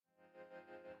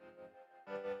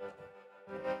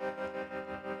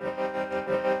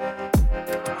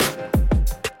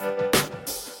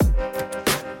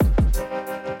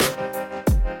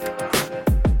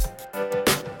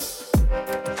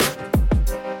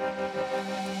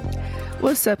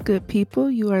What's up, good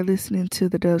people? You are listening to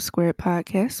the Dove Square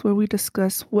podcast where we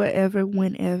discuss whatever,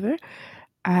 whenever.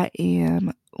 I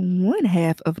am one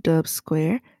half of Dove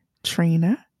Square,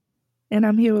 Trina, and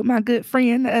I'm here with my good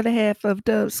friend, the other half of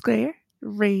Dove Square,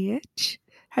 Reg.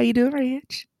 How you doing,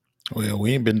 Reg? Well,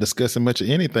 we ain't been discussing much of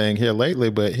anything here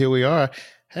lately, but here we are.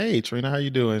 Hey, Trina, how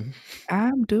you doing?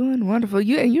 I'm doing wonderful.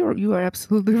 You are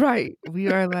absolutely right.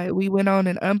 We went on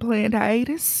an unplanned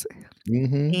hiatus,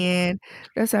 Mm-hmm. and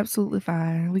that's absolutely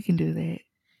fine. We can do that.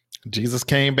 Jesus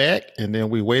came back, and then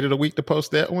we waited a week to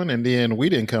post that one, and then we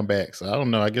didn't come back. So I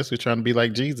don't know. I guess we're trying to be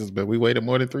like Jesus, but we waited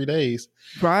more than 3 days.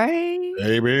 Right?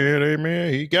 Amen,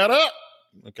 amen. He got up.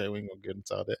 Okay, we ain't gonna get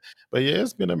into all that. But yeah,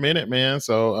 it's been a minute, man.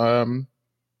 So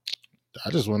I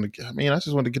just wanted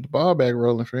to get the ball back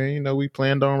rolling, friend. We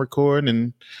planned on recording,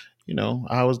 and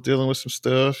I was dealing with some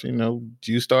stuff.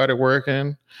 You started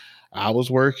working, I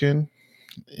was working,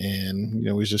 and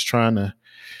we was just trying to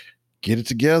get it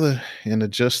together and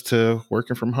adjust to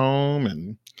working from home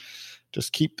and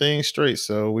just keep things straight.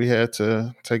 So we had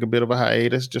to take a bit of a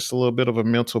hiatus, just a little bit of a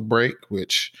mental break,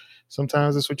 which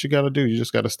sometimes that's what you got to do. You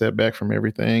just got to step back from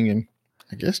everything and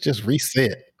I guess just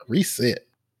reset. We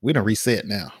don't reset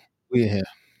now. We here.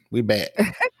 We back.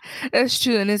 That's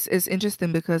true, and it's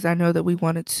interesting because I know that we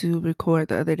wanted to record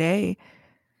the other day,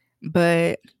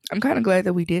 but I'm kinda glad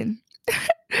that we didn't.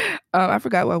 I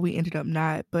forgot why we ended up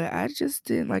not, but I just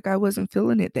didn't I wasn't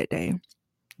feeling it that day.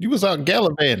 You was out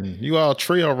gallivanting. You all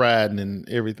trail riding and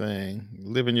everything,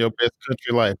 living your best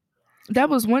country life. That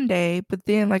was one day, but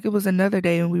then, it was another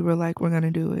day and we were like, "We're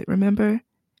gonna do it," remember?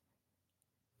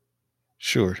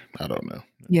 Sure. I don't know.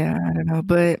 Yeah, I don't know,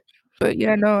 but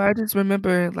yeah, no, I just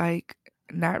remember,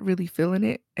 not really feeling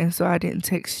it, and so I didn't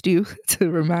text you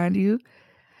to remind you,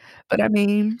 but I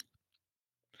mean.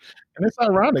 And it's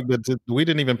ironic that we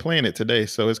didn't even plan it today.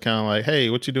 So it's kind of like, hey,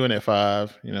 what you doing at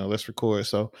 5? Let's record.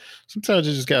 So sometimes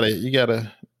you gotta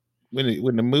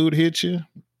when the mood hits you,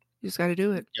 You just gotta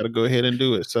do it. you gotta go ahead and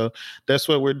do it. So that's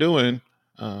what we're doing.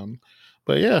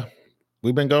 But yeah,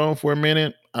 we've been going for a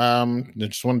minute. I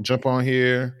just want to jump on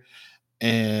here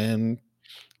and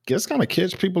just kind of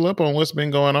catch people up on what's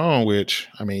been going on. Which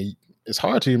I mean, it's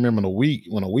hard to remember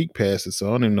when a week passes. So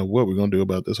I don't even know what we're gonna do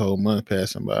about this whole month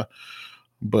passing by.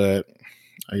 But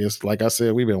I guess, like I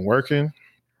said, we've been working.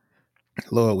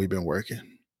 Lord, we've been working.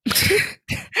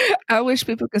 I wish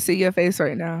people could see your face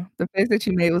right now. The face that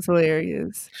you made was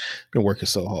hilarious. Been working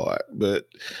so hard, but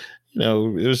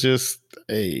it was just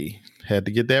had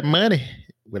to get that money.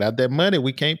 Without that money,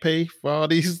 we can't pay for all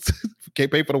these.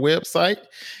 Can't pay for the website.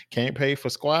 Can't pay for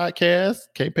Squadcast.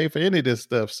 Can't pay for any of this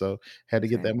stuff. So had to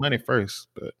get that money first.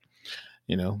 But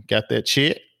got that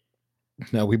check.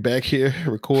 Now we back here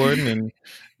recording and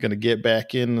gonna get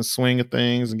back in the swing of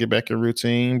things and get back in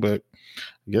routine. But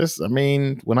I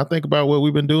mean, when I think about what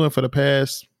we've been doing for the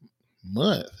past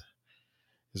month,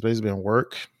 it's basically been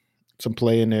work, some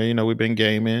play in there. We've been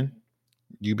gaming.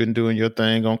 You've been doing your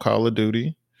thing on Call of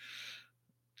Duty.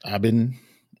 I've been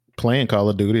playing Call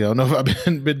of Duty. I don't know if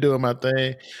I've been doing my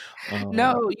thing.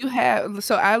 No, you have.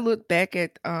 So I look back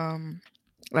at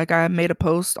I made a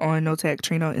post on No Tag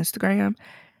Trina on Instagram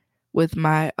with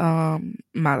my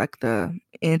the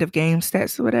end of game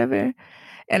stats or whatever.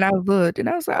 And I looked and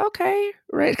I was like, okay,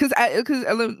 right.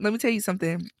 Let me tell you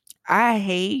something. I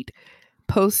hate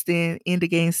posting end of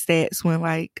game stats when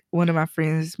one of my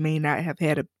friends may not have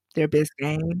had their best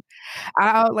game.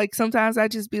 Sometimes I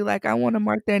just be like, I wanna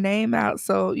mark their name out,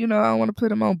 so, I don't wanna put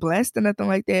them on blast or nothing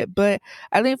like that, but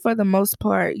I think for the most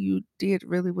part, you did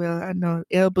really well. I know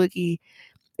L Boogie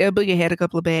had a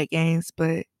couple of bad games,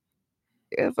 but,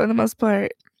 yeah, for the most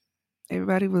part,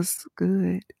 everybody was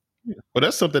good. Well,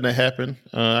 that's something that happened.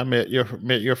 I met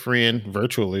your friend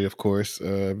virtually, of course,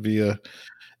 via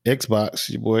Xbox.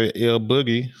 Your boy L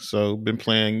Boogie. So been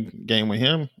playing game with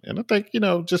him, and I think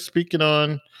just speaking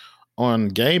on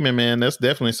gaming, man, that's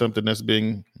definitely something that's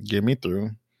been getting me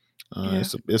through. Yeah.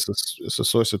 It's a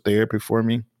source of therapy for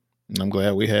me. And I'm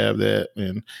glad we have that,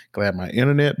 and glad my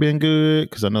internet been good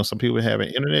because I know some people having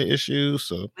internet issues.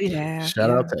 So We have, shout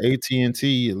yeah. out to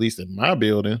AT&T, at least in my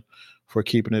building, for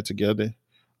keeping it together.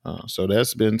 So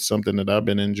that's been something that I've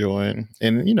been enjoying.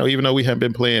 And even though we haven't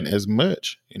been playing as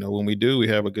much, when we do, we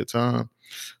have a good time.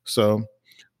 So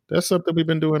that's something we've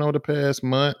been doing over the past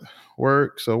month.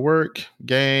 Work,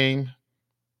 game,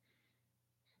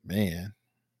 man.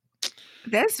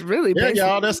 That's really Yeah, basically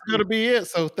y'all, that's gonna be it.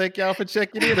 So thank y'all for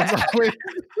checking in. As always.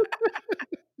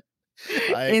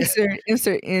 Like,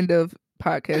 insert end of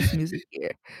podcast music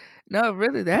here. No,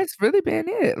 really, that's really been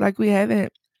it. We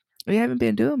haven't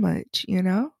been doing much,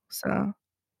 so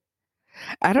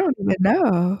I don't even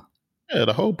know. Yeah,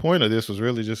 the whole point of this was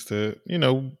really just to,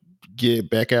 get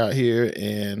back out here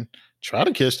and try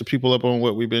to catch the people up on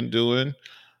what we've been doing.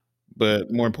 But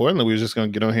more importantly, we were just gonna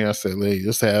get on here. I said, "Hey,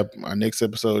 let's have our next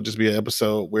episode just be an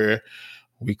episode where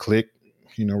we click,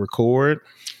 record,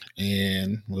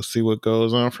 and we'll see what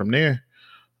goes on from there."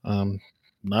 Um,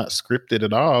 Not scripted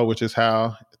at all, which is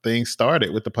how things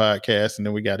started with the podcast, and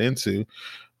then we got into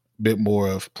a bit more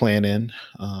of planning.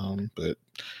 But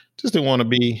just didn't want to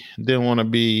be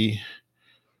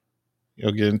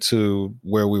get into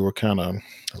where we were kind of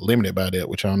limited by that,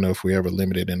 which I don't know if we ever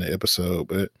limited in the episode.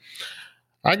 But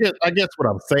I guess what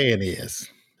I'm saying is,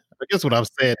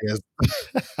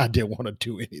 I didn't want to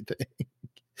do anything.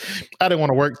 I didn't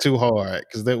want to work too hard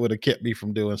because that would have kept me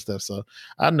from doing stuff. So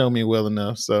I know me well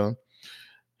enough. So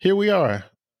here we are.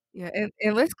 Yeah,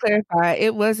 and let's clarify,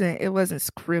 it wasn't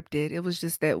scripted. It was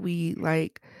just that we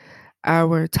like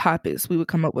our topics. We would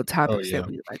come up with Oh topics yeah, that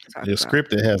we would like to talk yeah. about.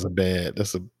 Scripted has a bad.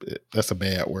 That's a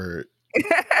bad word.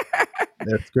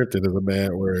 That scripted is a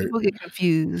bad word. People get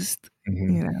confused,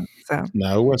 Hmm. so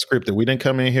No, it wasn't scripted. We didn't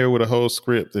come in here with a whole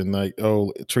script and like,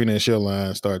 oh, Trina and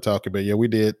Showline start talking. But yeah, we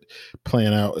did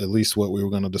plan out at least what we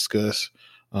were going to discuss.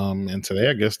 And today,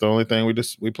 I guess the only thing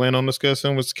we plan on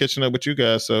discussing was catching up with you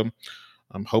guys. So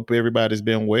hope everybody's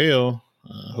been well.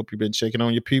 Hope you've been checking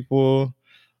on your people.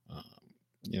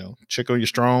 Um, check on your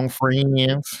strong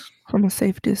friends. from a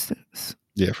safe distance.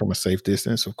 Yeah, from a safe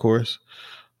distance, of course.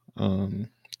 Um,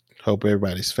 Hope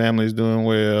everybody's family's doing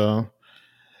well.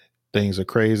 Things are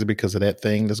crazy because of that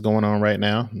thing that's going on right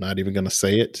now. Not even going to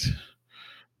say it.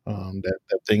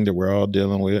 That thing that we're all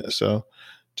dealing with. So,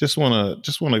 just want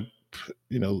to,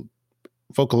 you know,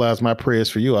 vocalize my prayers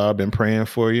for you. I've been praying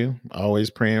for you. Always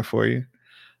praying for you.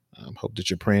 Hope that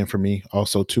you're praying for me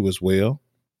also too as well.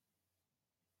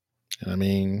 And I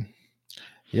mean,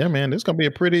 yeah, man, this is gonna be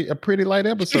a pretty light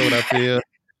episode. I feel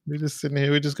we're just sitting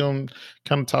here. We're just gonna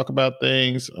kind of talk about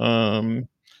things.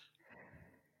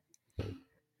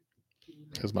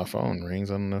 Because my phone rings.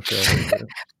 I don't know if y'all heard that.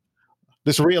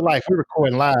 This real life. We're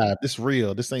recording live. This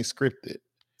real. This ain't scripted.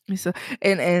 So,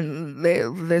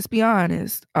 let's be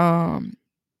honest.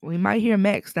 We might hear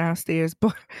Max downstairs Hey,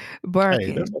 that's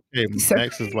barking. okay. So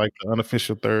Max is like the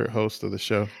unofficial third host of the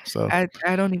show. So I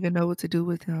don't even know what to do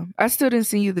with him. I still didn't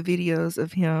send you the videos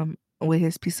of him with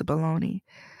his piece of bologna.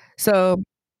 So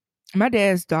my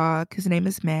dad's dog, his name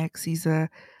is Max. He's a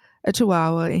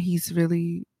Chihuahua, and he's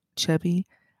really chubby.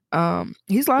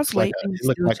 He's lost looks like weight, but he he's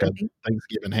looked still like a chubby.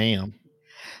 Thanksgiving ham.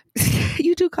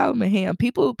 You do call him a ham.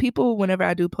 People, whenever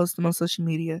I do post him on social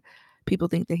media, people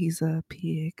think that he's a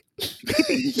pig. They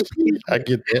think he's a I pig.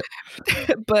 get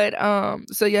that. But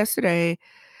so yesterday,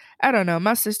 I don't know,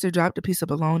 my sister dropped a piece of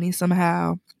bologna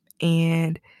somehow,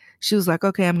 and she was like,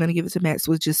 "Okay, I'm gonna give it to Max,"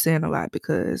 was just saying a lot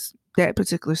because that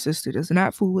particular sister does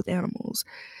not fool with animals.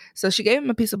 So she gave him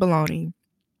a piece of bologna,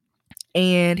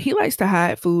 and he likes to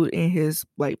hide food in his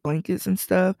like blankets and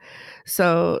stuff.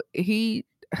 So he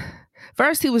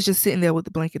first he was just sitting there with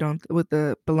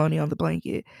the bologna on the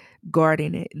blanket,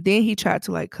 guarding it. Then he tried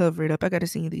to like cover it up. I gotta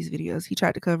see these videos. He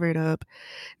tried to cover it up.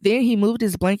 Then he moved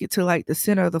his blanket to like the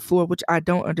center of the floor, which I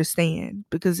don't understand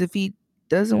because if he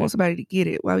doesn't want somebody to get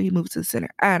it, why would he move to the center?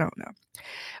 I don't know.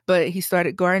 But he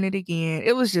started guarding it again.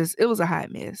 It was a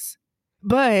hot mess.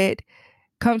 But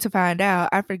come to find out,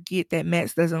 I forget that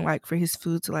Max doesn't like for his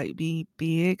food to like be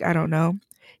big. I don't know.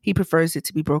 He prefers it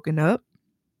to be broken up.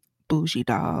 Bougie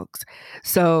dogs.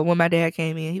 So when my dad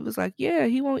came in, he was like, "Yeah,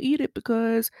 he won't eat it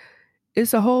because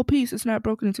it's a whole piece. It's not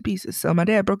broken into pieces." So my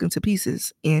dad broke into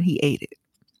pieces and he ate it.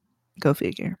 Go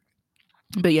figure.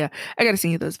 But yeah, I gotta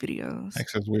send you those videos.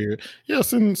 Max is weird. Yeah,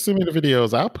 send me the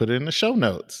videos. I'll put it in the show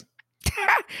notes.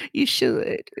 You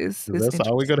should. It's That's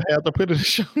all we're interesting. gonna have to put in the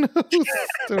show notes.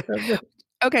 To have that.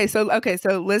 Okay, so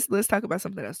let's talk about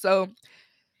something else. So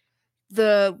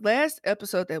the last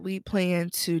episode that we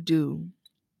planned to do,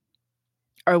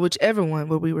 or whichever one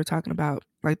where we were talking about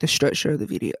like the structure of the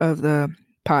video of the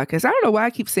podcast. I don't know why I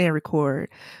keep saying record,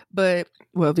 but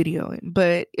well, videoing,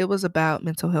 but it was about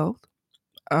mental health.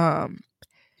 Um,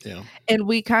 Yeah. and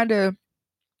we kind of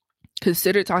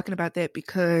considered talking about that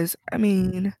because I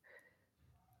mean,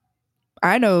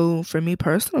 I know for me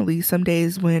personally, some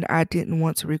days when I didn't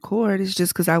want to record, it's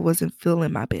just because I wasn't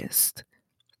feeling my best,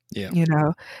 Yeah. you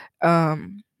know.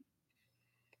 Um,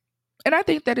 and I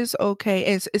think that is okay.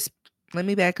 It's let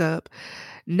me back up.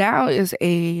 Now is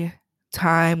a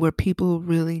time where people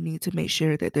really need to make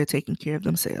sure that they're taking care of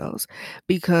themselves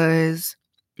because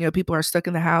people are stuck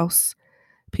in the house.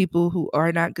 People who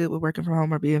are not good with working from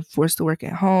home are being forced to work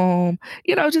at home.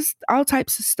 Just all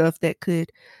types of stuff that could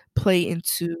play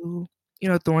into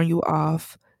throwing you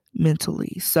off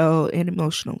mentally, so and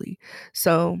emotionally.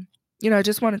 So, I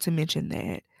just wanted to mention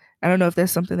that. I don't know if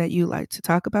that's something that you like to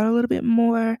talk about a little bit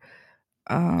more.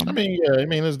 I Um, mean, yeah, I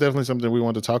mean, it's definitely something we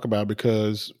want to talk about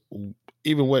because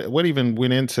even what even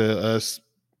went into us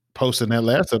posting that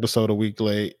last episode a week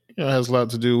late, has a lot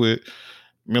to do with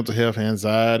mental health,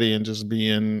 anxiety, and just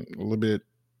being a little bit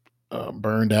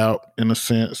burned out in a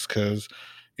sense because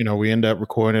we end up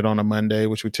recording it on a Monday,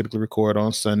 which we typically record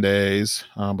on Sundays,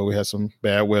 but we had some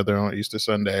bad weather on Easter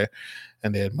Sunday,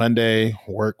 and then Monday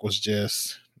work was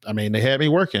just, I mean, they had me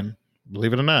working.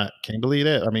 Believe it or not, can't believe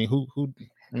that. I mean, who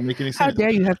don't make any how sense? dare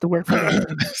you have to work for that?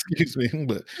 Excuse me,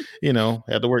 but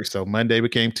had to work. So Monday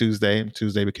became Tuesday,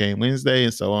 Tuesday became Wednesday,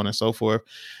 and so on and so forth.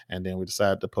 And then we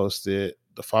decided to post it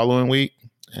the following week,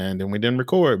 and then we didn't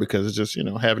record because it's just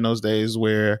having those days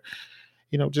where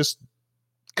just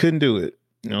couldn't do it.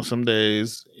 Some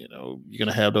days you're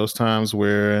gonna have those times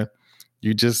where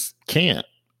you just can't,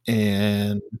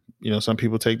 and some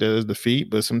people take that as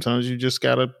defeat, but sometimes you just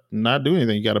gotta not do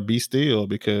anything. You gotta be still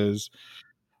because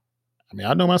I mean,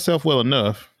 I know myself well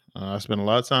enough. I spend a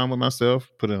lot of time with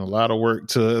myself, put in a lot of work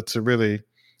to really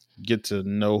get to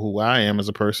know who I am as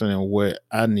a person and what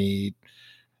I need,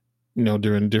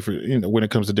 during different, when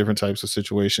it comes to different types of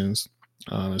situations,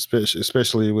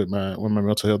 especially with when my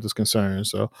mental health is concerned.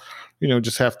 So,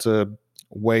 just have to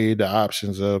weigh the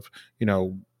options of,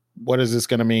 what is this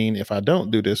going to mean if I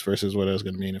don't do this versus what it's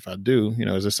going to mean if I do.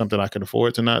 Is this something I can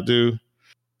afford to not do?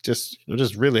 Just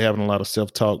really having a lot of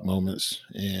self-talk moments,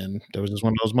 and there was just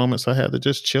one of those moments I had to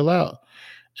just chill out,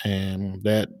 and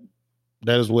that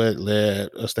is what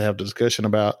led us to have the discussion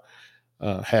about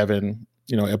having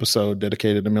episode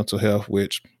dedicated to mental health,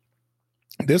 which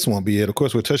this won't be it. Of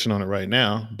course, we're touching on it right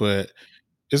now, but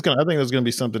I think it's gonna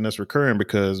be something that's recurring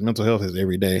because mental health is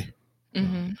every day. uh,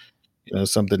 Hmm.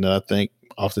 it's something that I think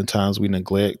oftentimes we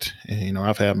neglect. And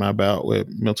I've had my bout with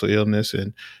mental illness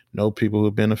and know people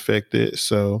who've been affected.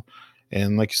 So,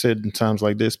 and like you said, in times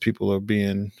like this, people are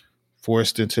being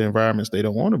forced into environments they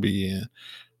don't want to be in.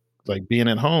 Like being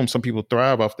at home, some people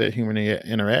thrive off that human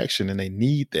interaction and they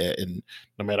need that. And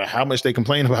no matter how much they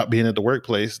complain about being at the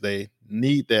workplace, they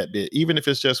need that bit, even if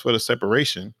it's just for the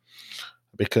separation,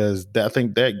 because I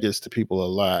think that gets to people a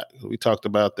lot. We talked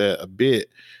about that a bit,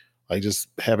 like just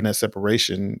having that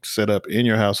separation set up in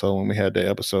your household when we had that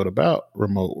episode about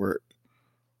remote work.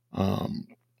 Um,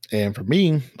 and for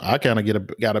me, I kind of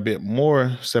got a bit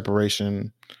more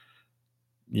separation,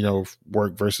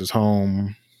 work versus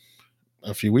home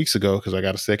a few weeks ago because I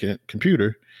got a second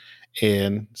computer.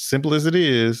 And simple as it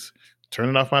is,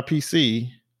 turning off my PC,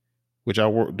 which I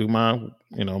do my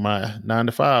my 9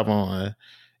 to 5 on,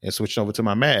 and switching over to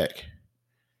my Mac.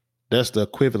 That's the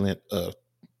equivalent of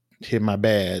hitting my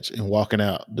badge and walking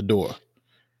out the door.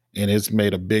 And it's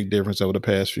made a big difference over the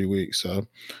past few weeks. So,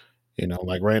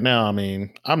 like right now, I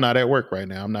mean, I'm not at work right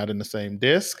now. I'm not in the same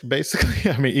desk,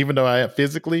 basically. I mean, even though I am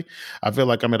physically, I feel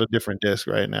like I'm at a different desk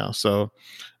right now. So,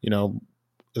 you know,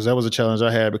 because that was a challenge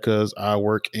I had because I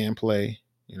work and play.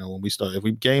 When we start, if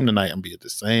we game tonight, I'm be at the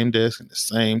same desk in the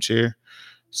same chair.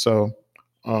 So,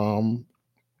 um,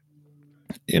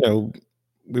 you know,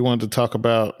 we wanted to talk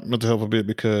about mental health a bit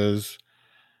because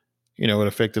it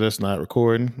affected us not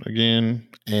recording again,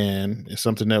 and it's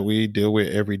something that we deal with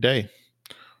every day.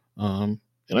 And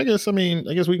I guess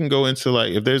we can go into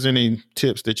like if there's any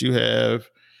tips that you have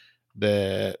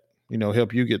that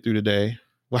help you get through the day.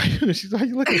 Why she's like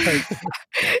you looking like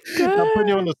I'm putting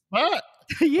you on Good. the spot.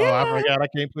 Oh, I Yeah. forgot I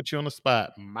can't put you on the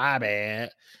spot. My bad.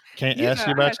 Can't ask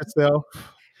you I about had to. yourself.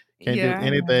 Can't do Yeah, I know.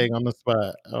 anything on the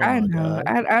spot. Oh I my know.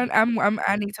 god.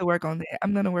 I need to work on that.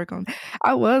 I'm gonna work on.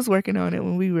 I was working on it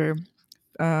when we were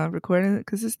recording it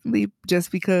consistently,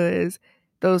 just because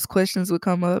those questions would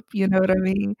come up. You know what I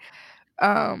mean?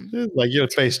 Um, It's like your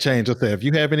face changed. I said, if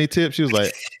you have any tips, she was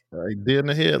like deer in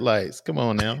the headlights. Come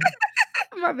on now.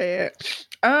 my bad.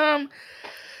 Um,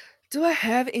 do I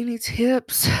have any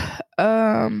tips?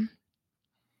 Um,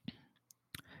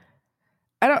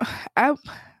 I don't. I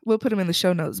will put them in the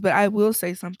show notes, but I will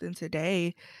say something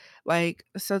today. Like,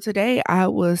 so today I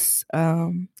was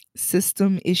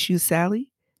system issue Sally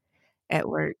at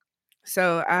work.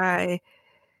 So I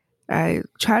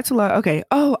tried to log. Okay.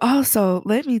 Oh, also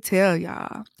let me tell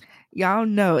y'all. Y'all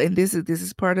know, and this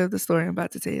is part of the story I'm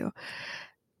about to tell.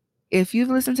 If you've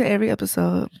listened to every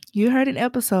episode, you heard an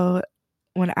episode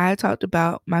when I talked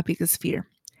about my biggest fear.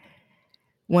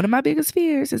 One of my biggest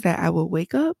fears is that I will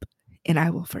wake up and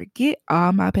I will forget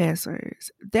all my passwords.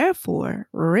 Therefore,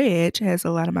 Reg has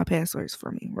a lot of my passwords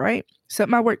for me, right? Except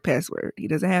my work password. He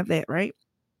doesn't have that, right?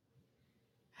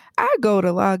 I go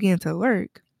to log into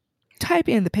work, type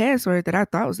in the password that I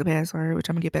thought was the password, which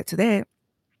I'm gonna get back to that.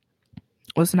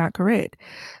 was not correct.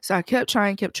 So I kept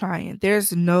trying, kept trying.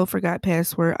 There's no forgot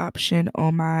password option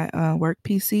on my work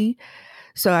PC.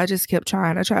 So I just kept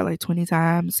trying. I tried like 20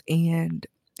 times and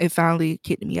it finally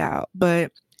kicked me out.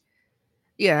 But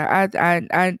yeah,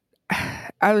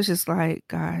 I was just like,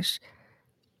 gosh,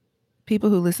 people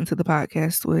who listen to the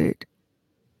podcast would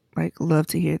like love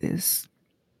to hear this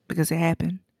because it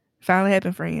happened. Finally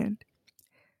happened, friend.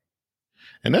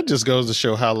 And that just goes to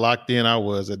show how locked in I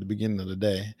was at the beginning of the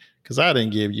day. Because I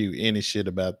didn't give you any shit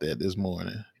about that this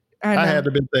morning. I I know. had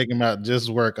to been thinking about just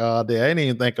work all day. I didn't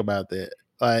even think about that.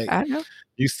 Like I know.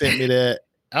 you sent me that.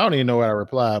 I don't even know what I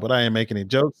replied, but I ain't making any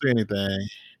jokes or anything.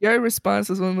 Your response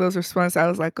was one of those responses I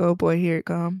was like, oh boy, here it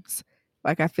comes.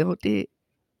 Like I felt it.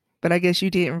 But I guess you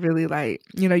didn't really like,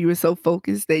 you were so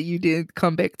focused that you didn't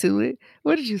come back to it.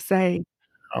 What did you say?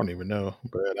 I don't even know,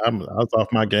 but I was off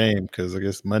my game because I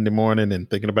guess Monday morning and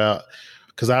thinking about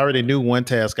because I already knew one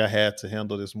task I had to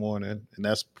handle this morning, and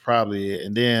that's probably it.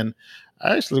 And then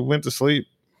I actually went to sleep.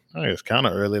 I think it was kind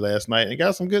of early last night and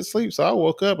got some good sleep. So I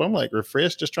woke up. I'm like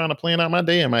refreshed, just trying to plan out my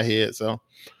day in my head. So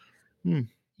You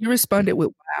responded with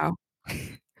wow.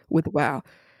 With wow.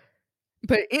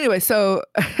 But anyway, so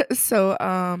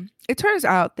it turns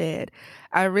out that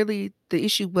the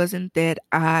issue wasn't that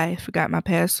I forgot my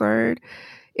password.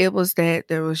 It was that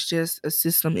there was just a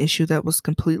system issue that was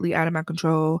completely out of my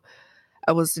control.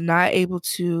 I was not able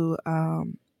to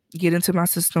get into my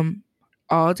system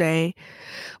all day,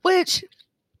 which,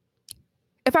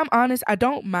 if I'm honest, I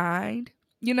don't mind,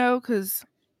 because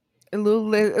a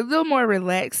little more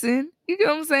relaxing. You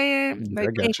know what I'm saying? Like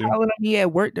I they ain't got you. calling on me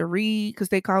at work to read because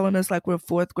they calling us like we're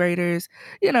fourth graders,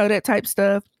 that type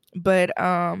stuff. But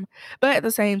at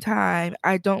the same time,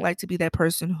 I don't like to be that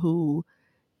person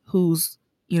who's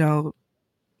you know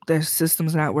their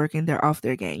system's not working, they're off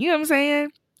their game. You know what I'm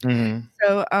saying? Mm-hmm.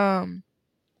 So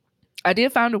I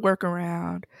did find a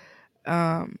workaround.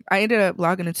 I ended up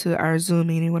logging into our Zoom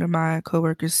meeting. One of my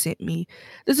coworkers sent me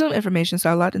the Zoom information, so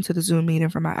I logged into the Zoom meeting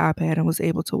from my iPad and was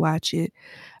able to watch it.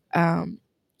 Um,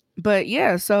 but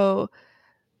yeah, so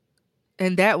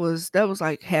and that was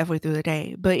like halfway through the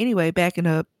day. But anyway, backing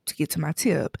up to get to my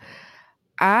tip,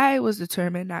 I was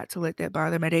determined not to let that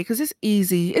bother my day because it's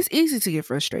easy. It's easy to get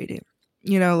frustrated.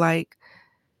 Like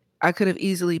I could have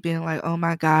easily been like, "Oh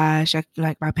my gosh,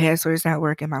 like my password's not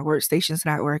working, my workstation's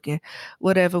not working,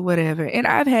 whatever, whatever." And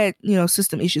I've had,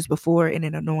 system issues before and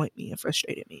it annoyed me and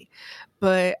frustrated me.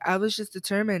 But I was just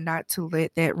determined not to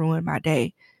let that ruin my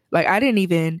day. Like I didn't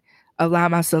even allow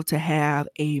myself to have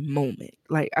a moment.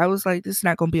 Like I was like, this is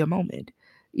not going to be a moment,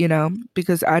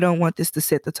 because I don't want this to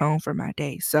set the tone for my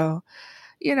day. So,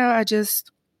 I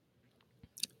just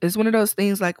it's one of those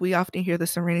things like we often hear the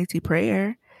serenity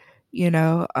prayer.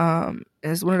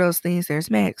 It's one of those things,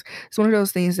 there's Max. It's one of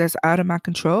those things that's out of my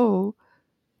control,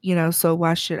 so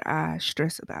why should I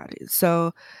stress about it?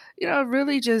 So,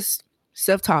 really just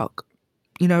self-talk,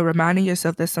 reminding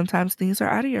yourself that sometimes things are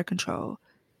out of your control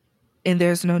and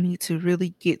there's no need to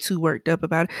really get too worked up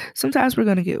about it. Sometimes we're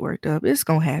going to get worked up. It's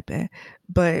going to happen.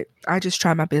 But I just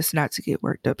try my best not to get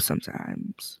worked up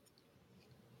sometimes.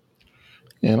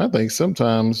 And I think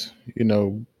sometimes, I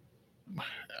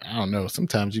don't know.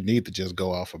 Sometimes you need to just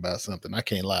go off about something. I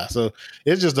can't lie. So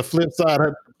it's just the flip side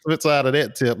of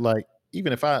that tip. Like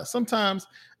even if sometimes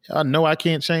I know I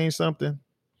can't change something,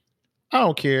 I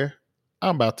don't care.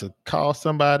 I'm about to call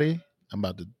somebody. I'm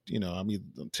about to, I'm either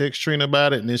text Trina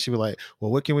about it, and then she was like,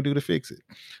 "Well, what can we do to fix it?"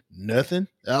 Nothing.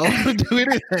 I don't want to do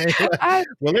anything. I,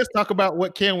 Well, let's talk about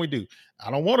what can we do.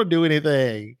 I don't want to do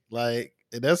anything. Like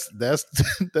that's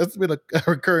that's been a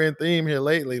recurring theme here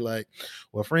lately. Like,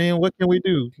 well, friend, what can we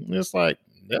do? And it's like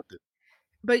nothing.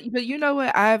 but you know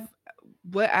what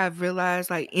I've realized,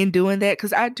 like, in doing that,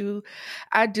 because I do,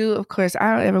 of course,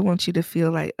 I don't ever want you to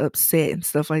feel, like, upset and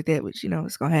stuff like that, which,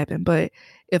 it's gonna happen, but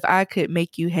if I could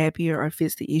make you happier or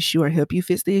fix the issue or help you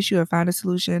fix the issue or find a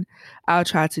solution, I'll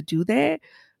try to do that,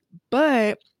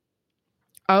 but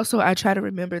also, I try to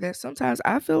remember that sometimes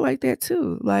I feel like that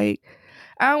too, like,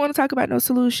 I don't wanna talk about no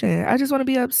solution, I just wanna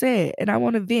be upset, and I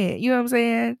wanna vent, you know what I'm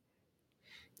saying?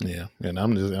 Yeah, and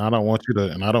I don't want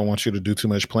you to do too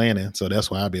much planning. So that's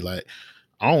why I'd be like,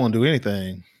 I don't want to do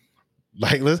anything.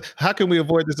 Like, how can we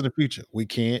avoid this in the future? We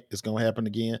can't. It's gonna happen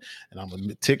again, and I'm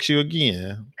gonna text you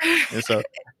again. And so,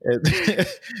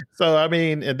 so I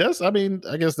mean,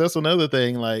 I guess that's another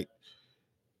thing. Like,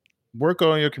 work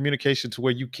on your communication to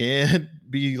where you can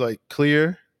be like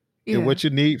clear in Yeah, what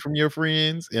you need from your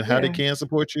friends and how they yeah, can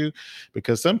support you.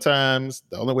 Because sometimes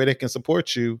the only way they can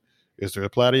support you is to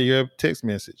reply to your text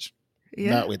message,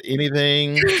 yeah. not with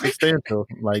anything substantial,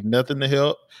 like nothing to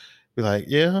help. Be like,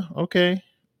 yeah, okay.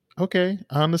 Okay,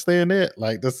 I understand that.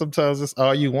 Like that's sometimes that's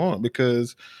all you want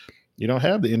because you don't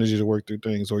have the energy to work through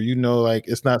things, or like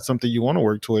it's not something you want to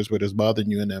work towards, but it's bothering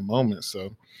you in that moment.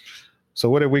 So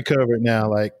what have we covered now?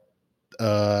 Like,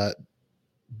 uh,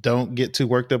 don't get too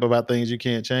worked up about things you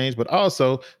can't change, but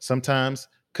also sometimes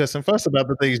cuss and fuss about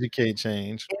the things you can't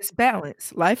change. It's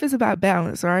balance. Life is about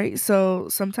balance, right? So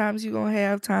sometimes you're gonna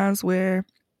have times where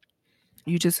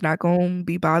you just not gonna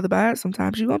be bothered by it.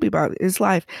 Sometimes you're gonna be bothered. It's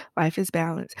life. Life is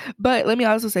balance. But let me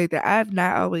also say that I've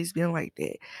not always been like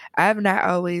that. I've not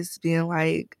always been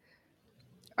like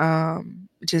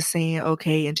just saying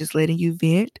okay and just letting you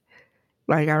vent.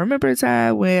 Like I remember a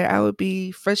time where I would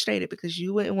be frustrated because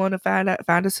you wouldn't want to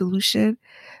find a solution.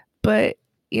 But,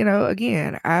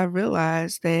 again, I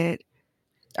realized that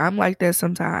I'm like that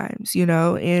sometimes,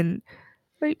 and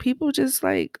like people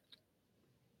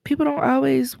don't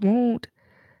always want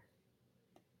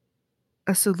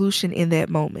a solution in that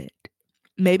moment.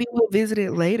 Maybe we'll visit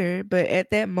it later, but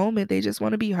at that moment they just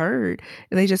want to be heard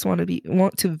and they just want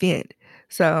to vent.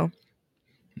 So,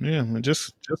 Yeah, and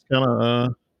just kind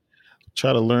of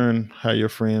try to learn how your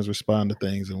friends respond to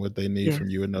things and what they need yes, from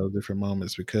you in those different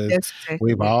moments because that's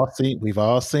exactly it. we've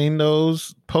all seen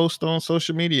those posts on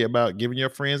social media about giving your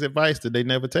friends advice that they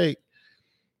never take.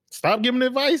 Stop giving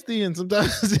advice then.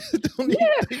 Sometimes you don't need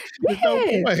Yeah, there's no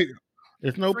yeah. point.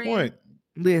 There's no Friend, point.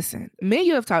 listen, me and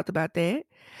you have talked about that.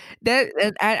 That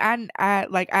and I've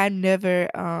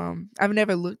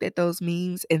never looked at those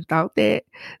memes and thought that.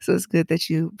 So it's good that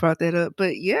you brought that up.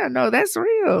 But yeah, no, that's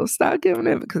real. Stop giving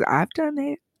it because I've done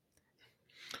that.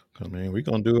 I mean, we're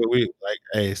gonna do it. We like,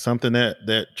 hey, something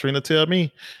that Trina tell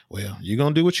me. Well, you're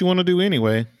gonna do what you want to do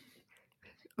anyway.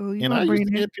 Oh, you And I gonna used bring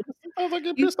to that get pissed. Sometimes I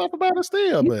get you pissed off about it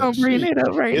still, you but gonna bring shit, that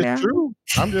up right it's now. true.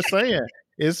 I'm just saying,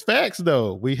 it's facts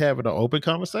though. We having an open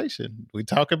conversation. We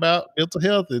talk about mental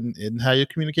health and how you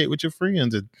communicate with your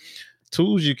friends and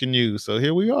tools you can use. So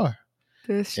here we are.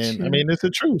 That's And I true. mean, it's the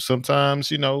truth. Sometimes,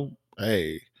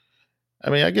 hey, I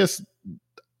mean, I guess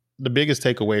the biggest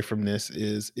takeaway from this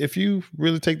is if you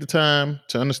really take the time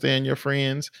to understand your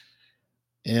friends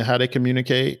and how they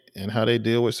communicate and how they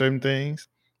deal with certain things,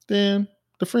 then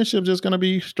the friendship's just going to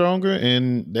be stronger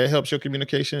and that helps your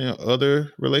communication in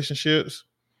other relationships.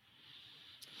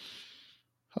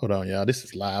 Hold on, y'all. This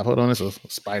is live. Hold on. This is a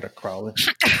spider crawling.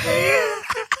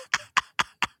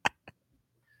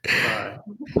 Sorry.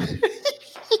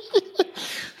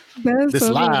 That's This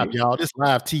so live, funny. y'all. This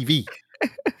live TV.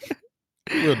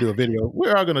 We'll do a video.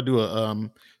 We're all gonna do a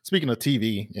speaking of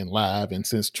TV and live, and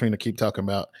since Trina keep talking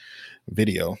about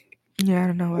video, Yeah, I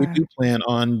don't know we why. do plan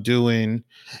on doing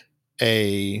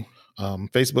a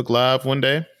Facebook Live one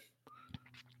day.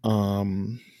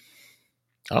 Um,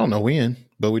 I don't know when,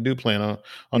 but we do plan on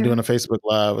Yeah. doing a Facebook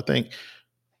Live. I think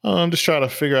just try to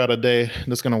figure out a day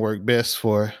that's gonna work best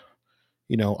for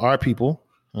our people,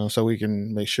 so we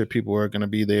can make sure people are going to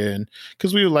be there. And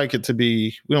because we would like it to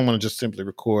be, we don't want to just simply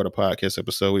record a podcast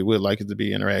episode. We would like it to be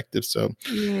interactive. So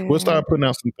we'll Yeah. start putting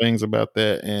out some things about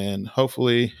that, and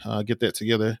hopefully get that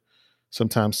together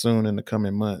sometime soon in the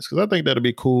coming months. Because I think that'll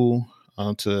be cool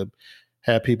to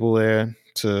have people there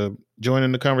to join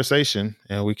in the conversation,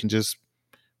 and we can just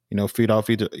feed off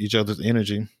each other's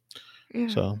energy. Yeah.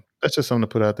 So that's just something to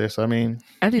put out there. So I mean,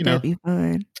 I you think know, that'd be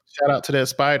fun. shout out to that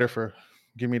spider for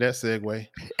giving me that segue.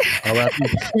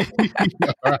 R.I.P.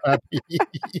 R.I.P.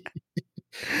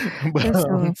 but, That's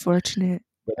so unfortunate.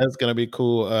 but that's gonna be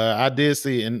cool. I did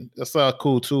see, and I saw a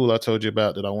cool tool I told you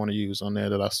about that I want to use on there.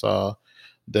 That I saw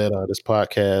that this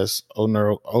podcast, oh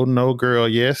no, girl,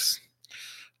 yes.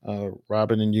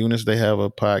 Robin and Eunice, they have a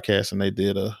podcast and they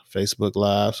did a Facebook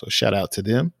Live. So shout out to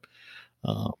them.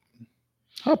 Um,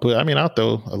 I'll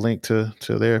throw a link to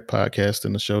their podcast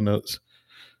in the show notes.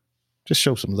 Just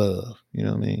show some love, you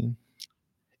know what I mean?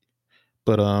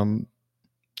 But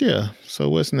yeah. So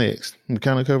what's next? We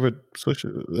kind of covered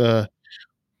social. I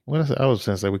was going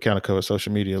to say we kind of covered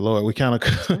social media. Lord, we kind of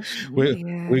Social we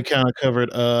media. kind of covered.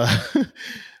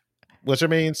 Which I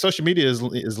mean, social media is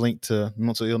linked to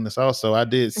mental illness. Also, I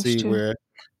did That's see true. where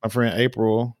my friend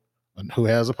April, who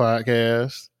has a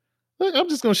podcast. Look, I'm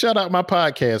just going to shout out my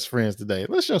podcast friends today.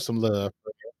 Let's show some love.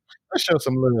 Let's show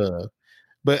some love.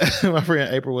 But my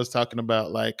friend April was talking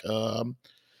about like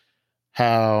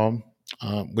how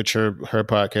which her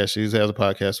podcast, she has a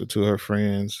podcast with two of her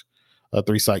friends,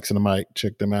 Three Psychs and a Mic,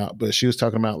 check them out. But she was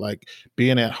talking about like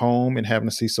being at home and having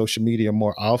to see social media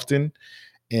more often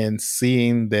and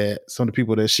seeing that some of the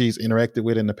people that she's interacted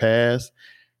with in the past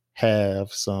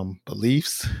have some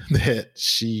beliefs that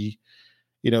she,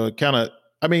 it kind of,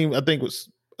 I mean, I think was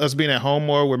us being at home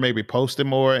more, we're maybe posting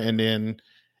more and then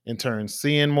in turn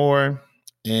seeing more.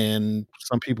 And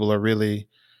some people are really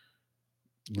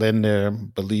letting their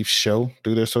beliefs show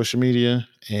through their social media.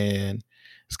 And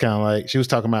it's kind of like she was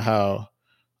talking about how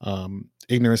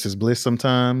ignorance is bliss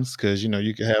sometimes, because you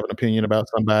can have an opinion about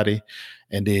somebody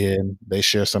and then they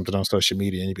share something on social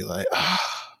media and you'd be like,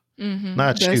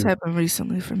 not That's you, happened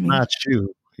recently for me. not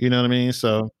you. You know what I mean?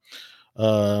 So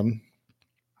um,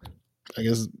 I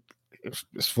guess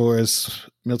as far as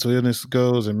mental illness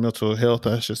goes and mental health,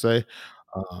 I should say,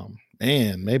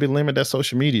 man, maybe limit that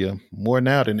social media more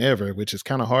now than ever, which is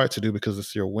kind of hard to do because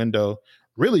it's your window,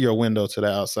 really your window to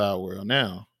the outside world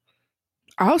now.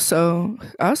 Also,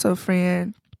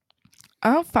 friend,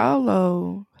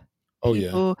 unfollow Oh yeah,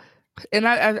 people, and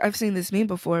I've seen this meme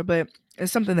before, but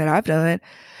it's something that I've done.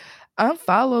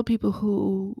 Unfollow people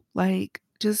who like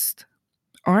just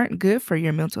aren't good for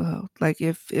your mental health. Like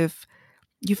if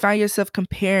you find yourself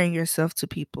comparing yourself to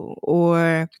people,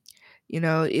 or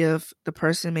if the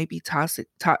person may be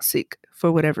toxic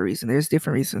for whatever reason. There's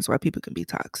different reasons why people can be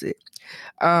toxic.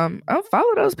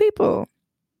 Unfollow those people.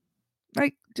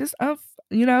 Like just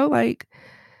like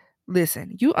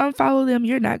listen, you unfollow them,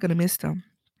 you're not gonna miss them.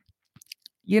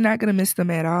 You're not gonna miss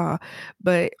them at all.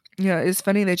 But it's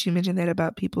funny that you mentioned that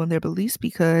about people and their beliefs,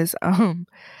 because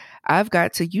I've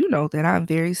got to that I'm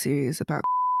very serious about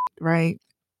right?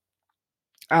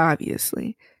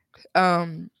 Obviously.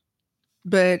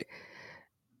 But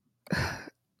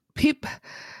people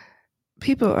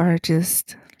people are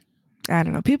just, I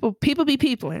don't know. People be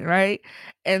peopling, right?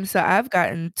 And so I've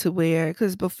gotten to where,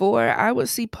 because before I would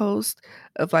see posts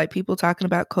of like people talking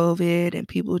about COVID and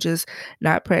people just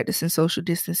not practicing social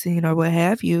distancing or what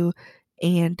have you.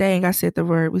 And dang, I said the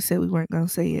word. We said we weren't gonna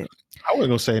say it. I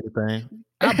wasn't gonna say anything.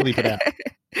 I'll bleep it out.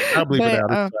 I'll bleep it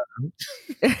but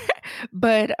out.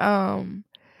 but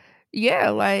yeah,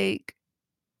 like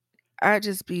I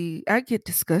get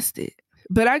disgusted.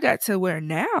 But I got to where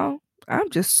now I'm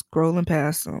just scrolling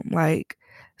past them, like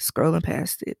scrolling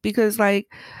past it, because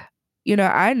like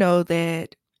I know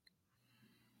that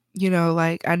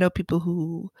like I know people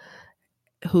who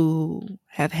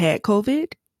have had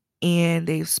COVID, and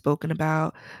they've spoken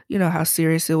about how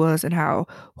serious it was and how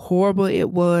horrible it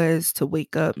was to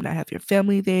wake up and not have your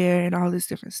family there and all this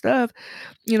different stuff.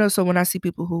 So when I see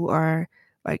people who are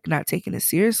like not taking it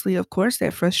seriously, of course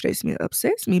that frustrates me,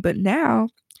 upsets me. But now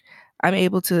I'm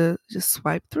able to just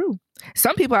swipe through.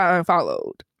 Some people I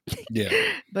unfollowed. Yeah.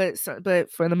 But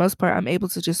for the most part, I'm able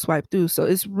to just swipe through. So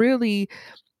it's really,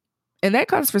 and that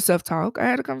comes for self-talk. I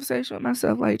had a conversation with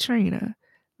myself like, Trina,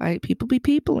 like people be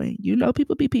peopling.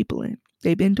 People be peopling.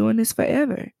 They've been doing this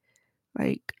forever.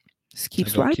 Like, just keep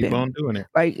They're gonna keep swiping. on doing it.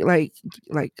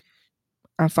 Like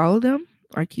unfollow them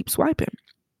or keep swiping.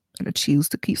 And I choose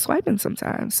to keep swiping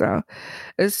sometimes. So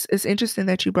it's interesting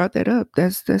that you brought that up.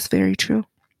 That's very true.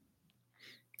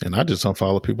 And I just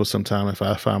unfollow people sometimes if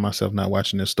I find myself not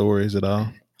watching their stories at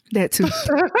all. That too.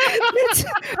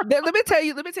 Let me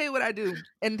tell you what I do.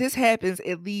 And this happens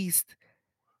at least,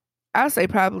 I'll say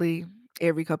probably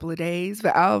every couple of days,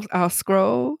 but I'll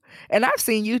scroll. And I've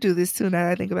seen you do this too now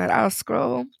that I think about it. I'll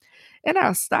scroll and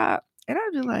I'll stop and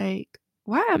I'll be like,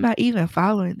 why am I even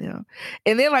following them?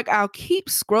 And then like I'll keep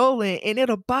scrolling and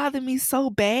it'll bother me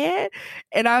so bad.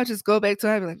 And I'll just go back to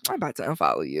it and be like, I'm about to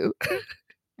unfollow you.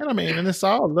 And I mean, and it's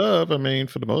all love. I mean,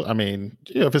 for the most, I mean,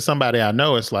 if it's somebody I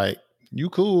know, it's like you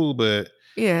cool, but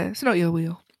Yeah, it's no ill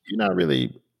will. you're not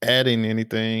really adding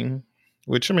anything.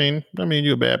 Which I mean,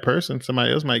 you're a bad person.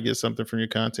 Somebody else might get something from your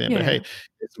content, but Yeah. hey,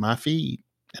 it's my feed,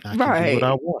 and I can do what I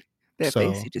Right. want. That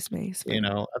face So you just made.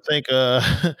 I think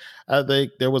I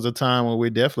think there was a time when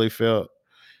we definitely felt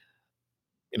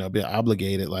a bit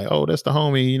obligated, like, oh, that's the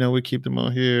homie, we keep them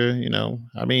on here,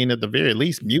 I mean, at the very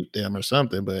least, mute them or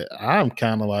something. But I'm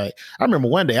kind of like, I remember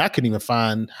one day I couldn't even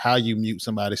find how you mute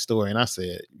somebody's story. And I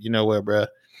said, you know what, bro,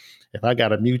 if I got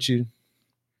to mute you,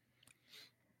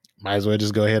 might as well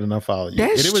just go ahead and unfollow you.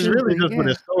 And That's it was true, really but just for yeah.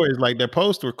 their stories, like their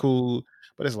posts were cool.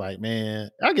 But it's like, man,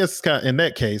 I guess it's kind of, in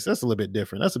that case, that's a little bit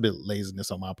different. That's a bit laziness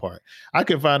on my part. I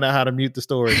could find out how to mute the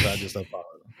stories, so I just unfollow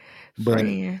them. But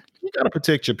Friend. you gotta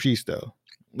protect your peace though,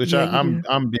 which Yeah, you I'm do.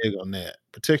 I'm big on that.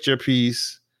 Protect your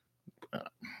peace.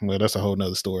 Well, that's a whole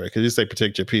nother story because you say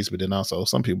protect your peace, but then also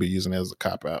some people be using it as a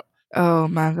cop out. Oh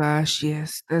my gosh,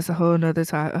 yes. That's a whole nother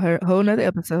time, a whole nother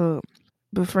episode.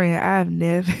 But friend,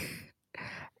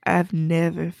 I've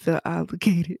never felt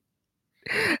obligated.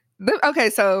 Okay,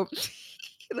 so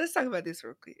let's talk about this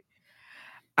real quick.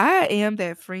 I am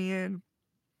that friend,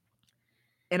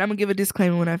 and I'm gonna give a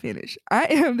disclaimer when I finish. I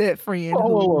am that friend Whoa,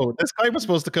 whoa, who whoa! Disclaimer's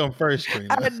supposed to come first, I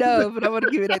Trina. know, but I want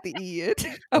to give it at the end.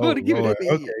 I Oh want to give it Lord. at the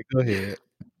Okay, end. go ahead.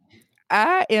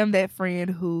 I am that friend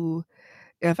who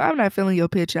If I'm not feeling your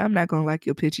picture, I'm not gonna like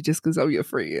your picture just because I'm your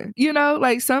friend. You know,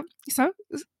 like some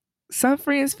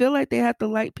friends feel like they have to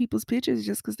like people's pictures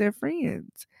just because they're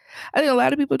friends. I think a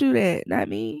lot of people do that. Not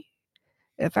me.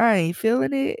 If I ain't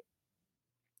feeling it,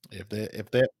 If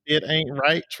that it ain't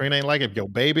right, Trina ain't like if your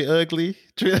baby ugly.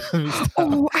 Trina, let me stop.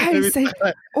 oh, I Let ain't me say, stop.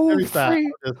 Let oh, me stop.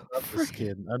 free, I'm just free.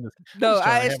 kidding. I'm No, just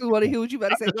trying I to have actually a want to good time. hear what you about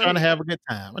to I'm say. just Go trying to ahead. have a good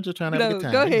time. I'm just trying to have a good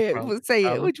No, go time. Ain't no ahead. problem. Well, say it.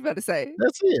 Problem. What you about to say?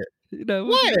 That's it. No, what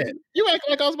you What? about? You act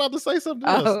like I was about to say something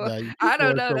else. Oh, Now you I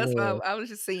don't going know. That's somewhere why else. I was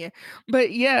just saying.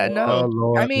 But yeah, Oh no. I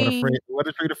Lord, mean, what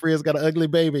if Trina Friends got an ugly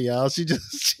baby, y'all? She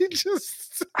just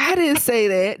I didn't say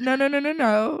that. No, no, no, no,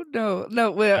 no, no,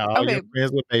 no. Well, now all okay. your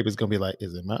friends with babies gonna be like,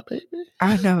 is it my baby?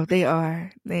 I know they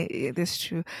are. Yeah, that's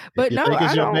true. If But you no, think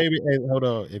it's I your don't. baby, hey, hold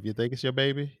on. If you think it's your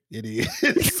baby, it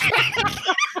is.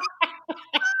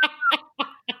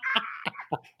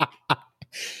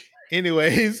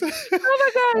 Anyways, Oh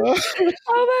my gosh.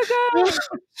 Oh my gosh.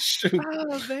 shoot.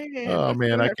 Oh man, Oh my man,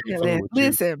 stomach I hurt from can't that fool laugh. with you.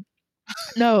 Listen,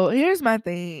 no. Here's my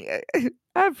thing.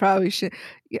 I probably should.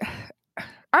 Yeah,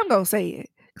 I'm gonna say it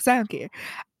because I don't care.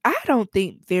 I don't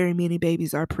think very many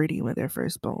babies are pretty when they're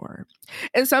first born.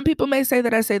 And some people may say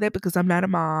that I say that because I'm not a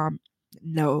mom.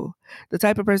 No, the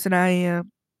type of person I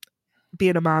am,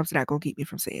 being a mom's not gonna keep me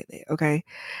from saying that. Okay,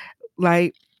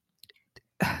 like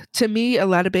to me, a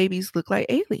lot of babies look like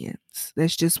aliens.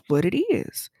 That's just what it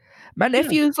is. My Yeah,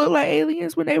 nephews look like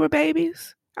aliens when they were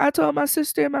babies. I told my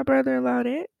sister and my brother-in-law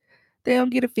that. They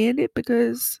don't get offended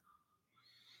because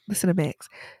listen to Max.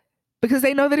 Because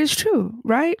they know that it's true,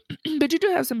 right? But you do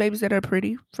have some babies that are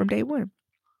pretty from day one.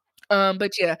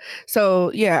 But yeah,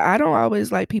 so yeah, I don't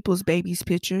always like people's babies'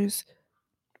 pictures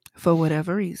for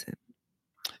whatever reason.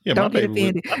 yeah. Don't get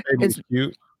offended. My baby was It's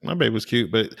cute. My baby was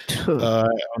cute, but uh,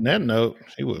 on that note,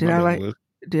 he was did my I baby like was.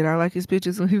 did I like his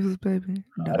pictures when he was a baby?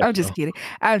 No, I I'm don't just know, kidding.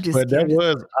 I'm just but that kidding.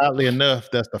 was oddly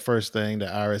enough. That's the first thing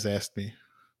that Iris asked me.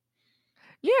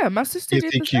 Yeah, my sister Is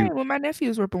did he the cute? same when my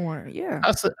nephews were born. Yeah.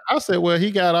 I said, well,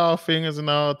 he got all fingers and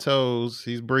all toes.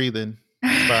 He's breathing.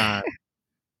 It's fine.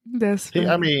 That's I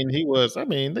funny. mean, he was. I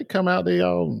mean, they come out, they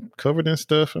all covered in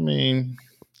stuff. I mean,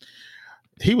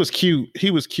 he was cute. He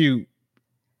was cute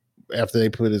after they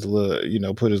put his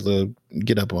little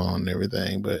get up on and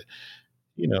everything. But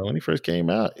when he first came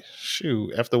out,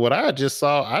 shoot, after what I just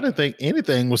saw, I didn't think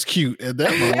anything was cute at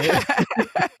that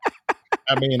moment.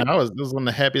 I mean, this was one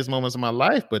of the happiest moments of my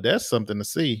life, but that's something to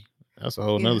see. That's a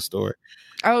whole Yeah. nother story.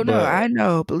 Oh no, But I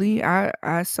know. Believe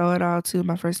I saw it all too.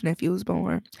 My first nephew was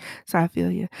born, so I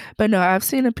feel you. But no, I've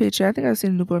seen a picture. I think I've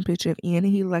seen a newborn picture of Ian,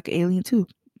 and he look like an alien too.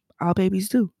 All babies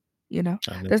do. You know,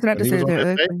 I mean, that's not when to he was say on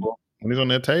they're that ugly.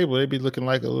 table, they'd be looking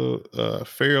like a little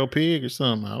feral pig or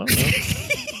something. I don't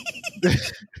know.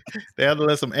 They had to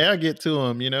let some air get to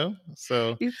him.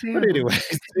 So, You're but terrible.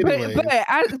 anyways, But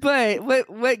anyways,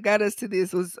 what got us to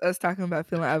this was us talking about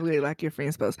feeling obligated like your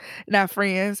friend's post. Now,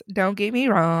 friends, don't get me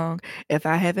wrong. If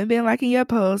I haven't been liking your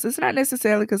post, it's not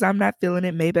necessarily because I'm not feeling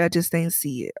it. Maybe I just didn't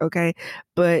see it. Okay,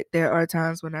 but there are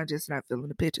times when I'm just not feeling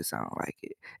the picture, so I don't like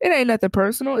it. It ain't nothing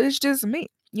personal. It's just me.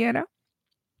 You know.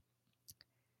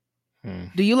 hmm.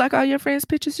 Do you like all your friends'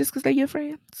 pictures just because they're your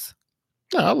friends?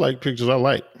 No, I like pictures I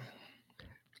like.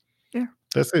 Yeah.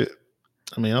 That's it.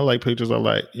 I mean, I like pictures I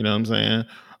like. You know what I'm saying?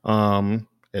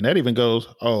 And that even goes.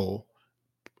 Oh,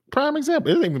 prime example.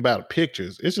 It isn't even about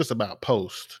pictures. It's just about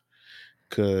posts.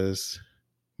 Cause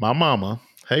my mama,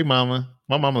 hey mama,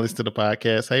 my mama listens to the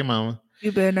podcast. Hey mama,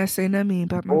 You better not say nothing mean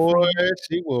about my boy, friend.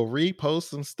 she will repost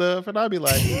some stuff, and I'll be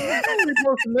like, "I'm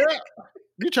reposting that.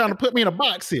 You trying to put me in a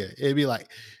box here?" It'd be like,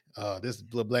 this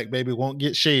little black baby won't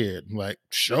get shared. I'm like,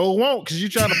 sure won't, because you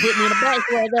trying to put me in a box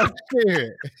where I got to share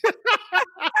it.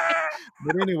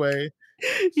 But anyway,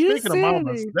 You speaking of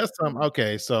mamas, silly. that's something.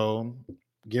 Okay, so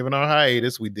given our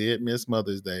hiatus, we did miss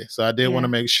Mother's Day, so I did want Yeah.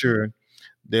 to make sure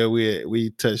that we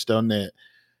touched on that.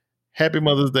 Happy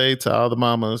Mother's Day to all the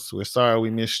mamas. We're sorry we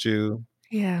missed you.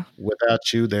 Yeah.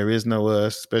 Without you, there is no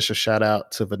us. Special shout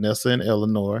out to Vanessa and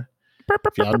Eleanor.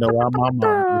 If y'all know our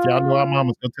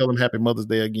mama's gonna tell them Happy Mother's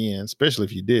Day again, especially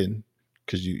if you didn't,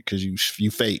 because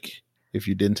you fake if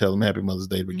you didn't tell them Happy Mother's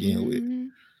Day to begin with. Mhm.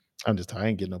 I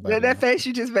ain't getting That nobody that else. face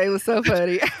you just made was so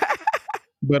funny.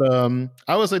 But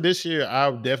I would say this year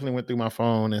I definitely went through my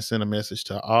phone and sent a message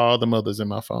to all the mothers in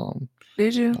my phone.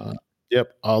 Did you?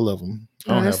 Yep, all of them.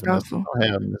 I Oh, don't that's have Vanessa. thoughtful. I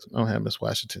don't have Miss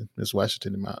Washington. Miss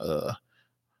Washington in my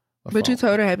But you phone.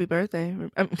 told her happy birthday.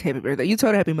 Happy birthday. You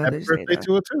told her happy Happy Mother's Day birthday though.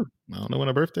 to her too. I don't know when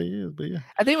her birthday is, but yeah.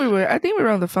 I think we were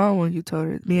on the phone when you told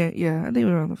her. Yeah, I think we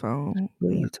were on the phone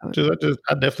when Yeah. you told her.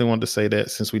 I definitely wanted to say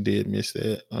that since we did miss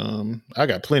that. I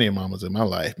got plenty of mamas in my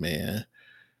life, man.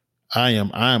 I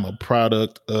am a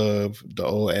product of the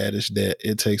old adage that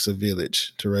it takes a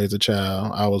village to raise a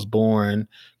child. I was born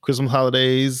Christmas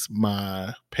holidays,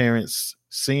 my parents'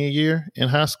 senior year in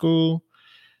high school,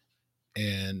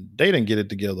 and they didn't get it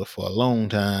together for a long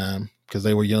time because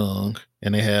they were young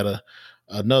and they had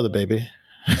another baby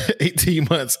 18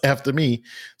 months after me.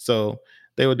 So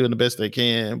they were doing the best they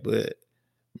can, but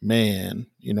man,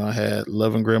 I had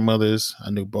loving grandmothers. I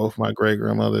knew both my great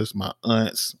grandmothers, my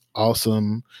aunts,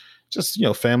 awesome, just,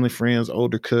 family friends,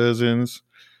 older cousins,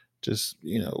 just,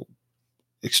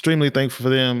 extremely thankful for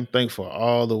them. Thankful for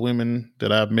all the women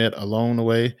that I've met along the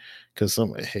way. Cause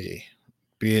hey,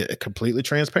 be it completely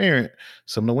transparent,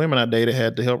 some of the women I dated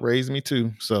had to help raise me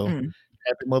too. So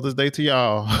happy Mother's Day to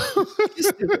y'all.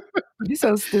 You're stupid. You're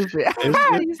so stupid.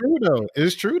 It's true though.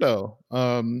 It's true though.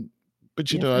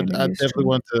 But Yes, I and it is definitely true.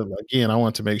 want to, again, I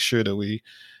want to make sure that we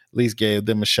at least gave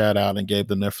them a shout out and gave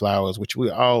them their flowers, which we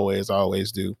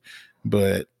always do.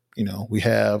 But we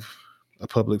have a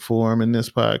public forum in this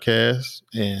podcast,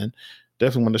 and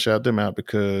definitely want to shout them out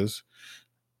because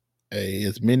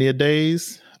as many a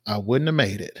days I wouldn't have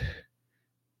made it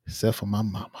except for my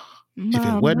mama. If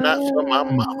it were not for my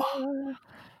mama, I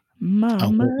would not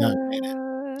have made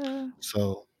it.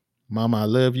 So, mama, I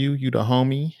love you. You the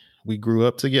homie. We grew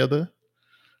up together.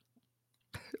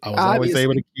 I was always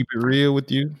able to Obviously. keep it real with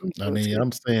you. I Me mean, too.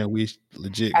 I'm saying we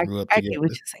legit grew up I get what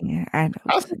together. you're saying. I know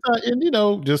what you're saying.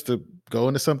 And just to go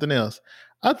into something else,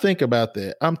 I think about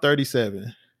that. I'm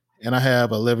 37 and I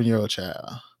have an 11-year-old child.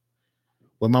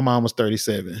 When my mom was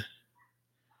 37,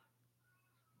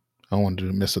 I wanted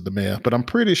to mess up the math, but I'm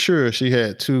pretty sure she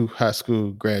had 2 high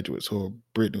school graduates, or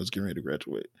Brittany was getting ready to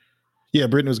graduate. Yeah,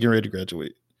 Brittany was getting ready to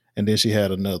graduate. And then she had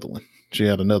another one. She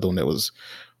had another one that was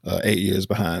 8 years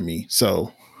behind me.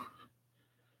 So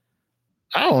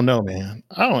I don't know, man.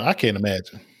 I can't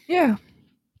imagine. Yeah.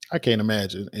 I can't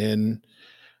imagine. And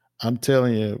I'm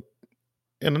telling you,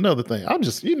 and another thing, I'm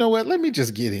just, you know what? Let me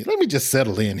just get in. Let me just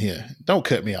settle in here. Don't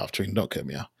cut me off, Trina. Don't cut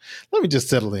me off. Let me just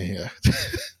settle in here.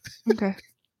 Okay.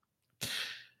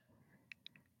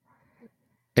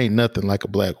 Ain't nothing like a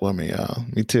black woman, y'all.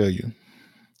 Let me tell you.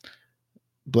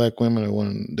 Black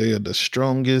women they are the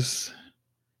strongest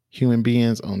human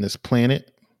beings on this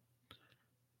planet.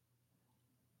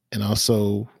 And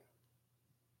also,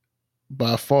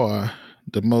 by far,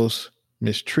 the most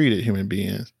mistreated human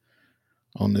beings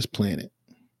on this planet.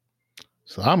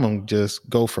 So I'm going to just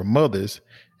go for mothers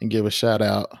and give a shout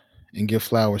out and give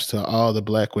flowers to all the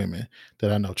black women that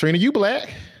I know. Trina, you black?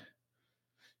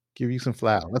 Give you some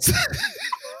flowers.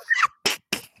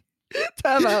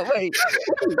 Time out. Wait.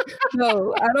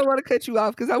 No, I don't want to cut you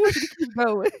off because I want you to keep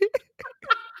going.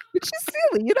 But you're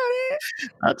silly. You know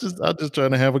that? I'm just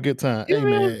trying to have a good time. You're Hey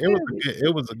real man, silly.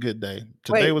 it was a good day.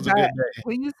 Today Wait, was a good day.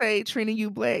 when you say Trina,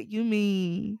 you black, you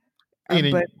mean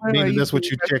I'm black or Meaning you that's what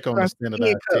mean you check on the from skin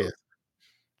standardized color? test.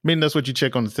 Meaning that's what you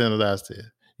check on the standardized test.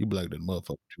 You black than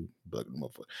motherfucker too. Black than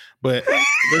motherfucker. But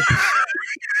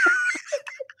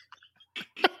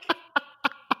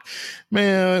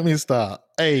man, let me stop.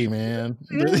 Hey man.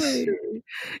 Silly.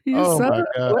 You Oh so my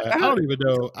God. what I don't even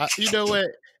know. You know what?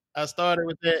 I started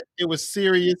with that. It was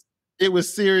serious. It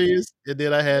was serious. And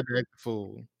then I had to act a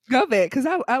fool. go back because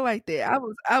I like that.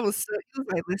 You was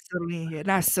like, let's settle in here.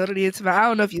 And I settled into my I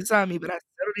don't know if you saw me, but I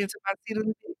settled into my seat a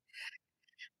little bit.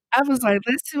 I was like,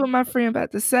 let's see what my friend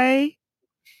about to say.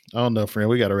 I don't know, friend.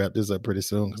 We got to wrap this up pretty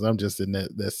soon because I'm just in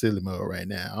that silly mode right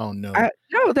now. I don't know.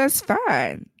 No, that's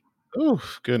fine. Oh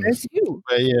goodness. That's you.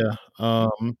 But yeah, I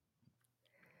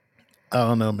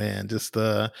don't know, man. Just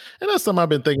and that's something I've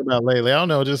been thinking about lately. I don't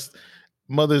know, just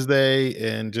Mother's Day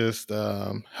and just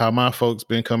how my folks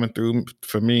been coming through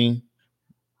for me,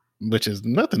 which is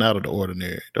nothing out of the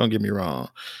ordinary. Don't get me wrong.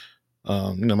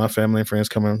 My family and friends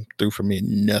coming through for me,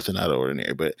 nothing out of the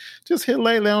ordinary. But just here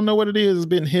lately, I don't know what it is. It's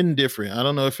been hitting different. I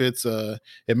don't know if it's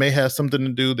it may have something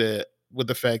to do that with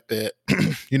the fact that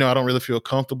I don't really feel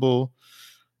comfortable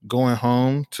going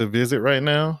home to visit right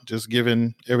now, just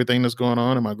given everything that's going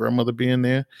on and my grandmother being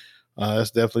there. That's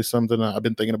definitely something I've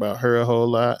been thinking about her a whole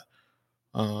lot.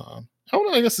 I don't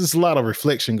know. I guess there's a lot of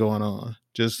reflection going on.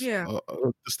 Yeah.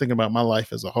 Just thinking about my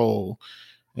life as a whole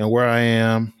and where I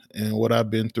am and what I've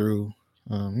been through.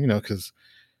 Because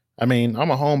I mean, I'm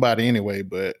a homebody anyway,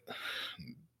 but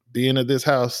being at this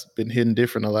house been hitting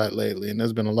different a lot lately, and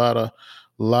there's been a lot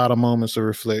of moments of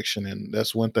reflection, and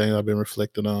that's one thing I've been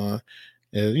reflecting on.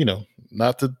 And,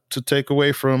 not to take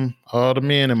away from all the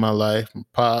men in my life, my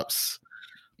pops,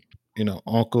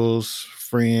 uncles,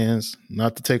 friends,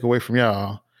 not to take away from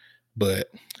y'all, but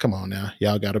come on now,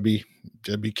 y'all gotta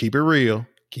keep it real,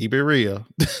 keep it real.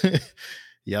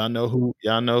 Y'all know who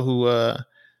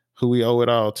who we owe it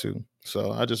all to.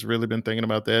 So I just really been thinking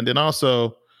about that. And then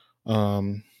also,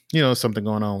 something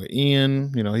going on with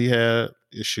Ian. He had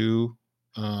issue.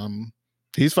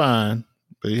 He's fine,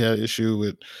 but he had issue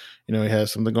with, he had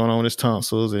something going on with his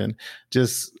tonsils, and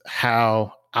just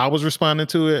how I was responding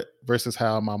to it versus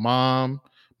how my mom,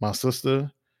 my sister,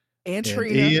 And and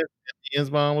Trina.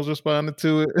 Ian's mom was responding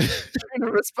to it.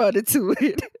 Trina responded to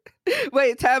it.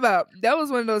 Wait, time out. That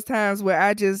was one of those times where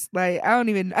I just I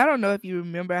don't know if you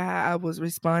remember how I was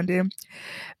responding,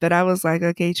 but I was like,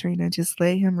 okay, Trina, just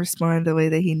let him respond the way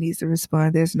that he needs to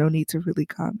respond. There's no need to really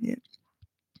comment.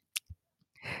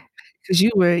 Because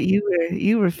you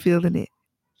were feeling it.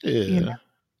 Yeah. You know?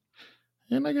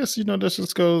 And I guess, that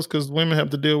just goes because women have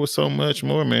to deal with so much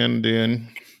more, man, than,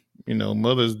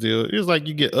 mothers deal. It's like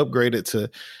you get upgraded to,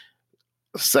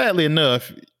 sadly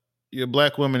enough, you're a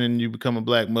black woman and you become a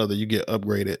black mother, you get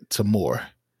upgraded to more,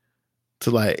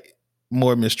 to like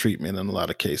more mistreatment in a lot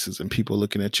of cases, and people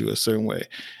looking at you a certain way.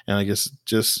 And I guess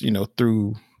just,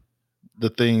 through the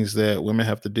things that women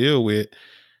have to deal with,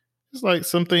 it's like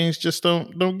some things just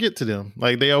don't get to them.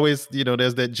 Like they always,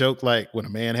 there's that joke, like when a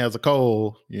man has a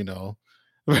cold, we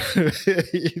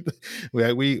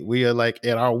are like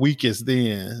at our weakest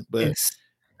then. But Yes.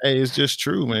 hey, it's just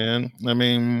true, man. I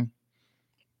mean,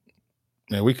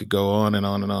 man, we could go on and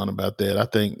on and on about that.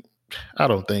 I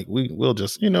don't think we'll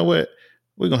just, what?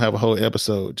 We're gonna have a whole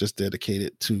episode just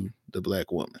dedicated to the black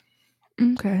woman.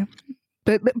 Okay.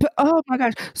 But oh my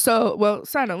gosh. So, well,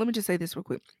 side note, let me just say this real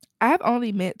quick. I've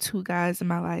only met 2 guys in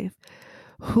my life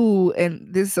who,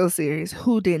 and this is so serious,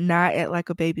 who did not act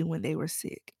like a baby when they were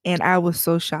sick. And I was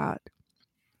so shocked.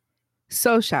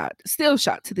 So shocked. Still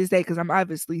shocked to this day because I'm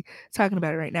obviously talking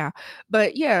about it right now.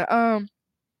 But yeah,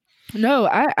 no,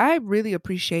 I really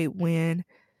appreciate when,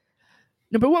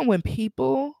 number one, when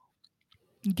people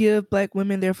give black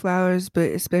women their flowers, but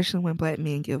especially when black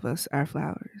men give us our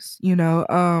flowers.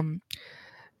 I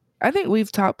think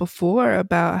we've talked before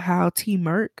about how T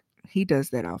Merck, he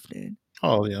does that often.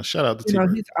 Oh yeah, shout out to T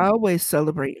Bird. He's always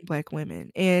celebrating black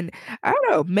women. And I don't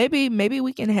know, maybe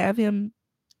we can have him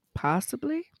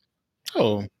possibly.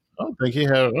 Oh, I don't think he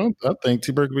had. I think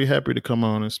T Bird would be happy to come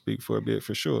on and speak for a bit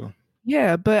for sure.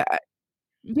 Yeah, but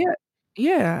yeah,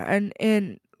 yeah, and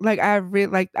I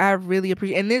really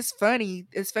appreciate, and it's funny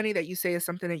that you say it's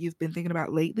something that you've been thinking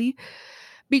about lately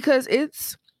because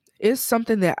it's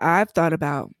something that I've thought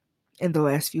about in the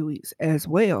last few weeks as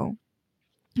well.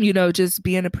 Just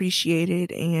being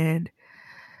appreciated, and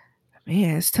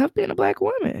man, it's tough being a black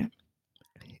woman.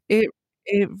 It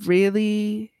it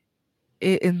really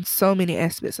in so many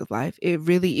aspects of life, it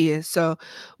really is. So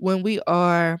when we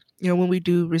are, when we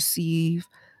do receive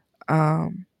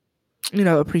um,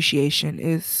 appreciation,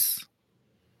 it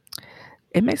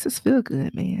makes us feel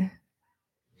good, man.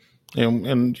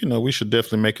 And we should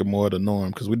definitely make it more the norm,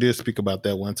 because we did speak about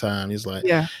that one time. He's like,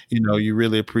 Yeah. you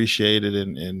really appreciate it,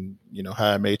 and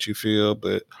how it made you feel,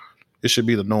 but it should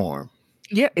be the norm.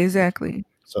 Yeah, exactly.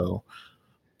 So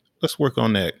let's work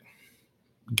on that,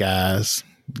 guys,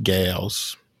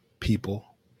 gals, people.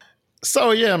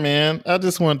 So yeah, man, I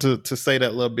just wanted to say that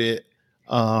a little bit.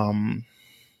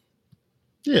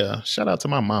 Yeah, shout out to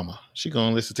my mama. She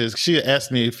gonna listen to this. She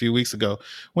asked me a few weeks ago,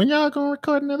 when y'all gonna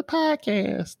record another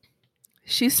podcast?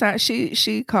 She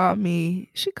called me.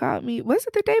 She called me. Was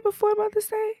it the day before Mother's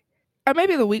Day? Or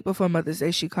maybe the week before Mother's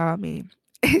Day, she called me.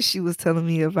 And she was telling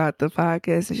me about the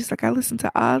podcast. And she's like, I listened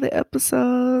to all the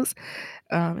episodes.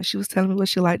 And she was telling me what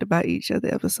she liked about each of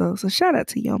the episodes. So shout out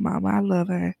to your mama. I love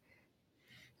her.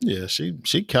 Yeah,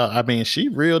 she called. I mean, she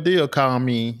real deal called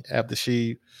me after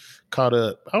she caught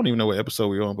up. I don't even know what episode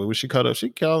we were on, but when she caught up, she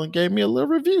called and gave me a little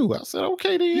review. I said,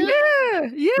 okay then. Yeah,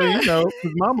 yeah. So,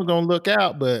 mama gonna look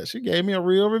out, but she gave me a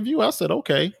real review. I said,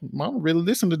 okay, mama really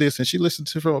listened to this, and she listened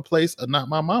to it from a place of not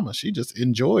my mama. She just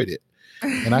enjoyed it,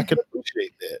 and I can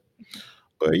appreciate that.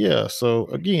 But yeah, so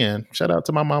again, shout out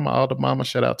to my mama, all the mamas.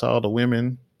 Shout out to all the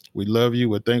women. We love you.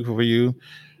 We're thankful for you.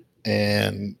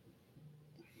 And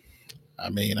I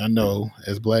mean, I know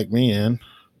as black men,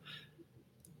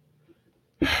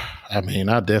 I mean,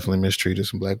 I definitely mistreated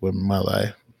some black women in my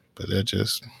life, but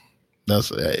that's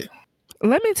hey.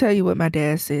 Let me tell you what my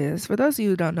dad says. For those of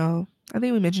you who don't know, I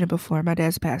think we mentioned it before. My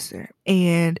dad's a pastor.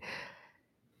 And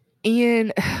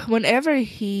whenever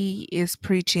he is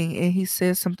preaching and he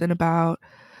says something about,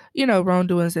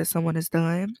 wrongdoings that someone has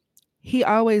done, he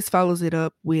always follows it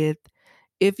up with,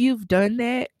 if you've done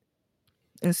that,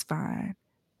 it's fine.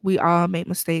 We all make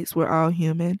mistakes. We're all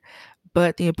human.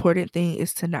 But the important thing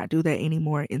is to not do that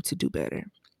anymore and to do better.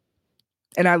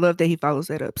 And I love that he follows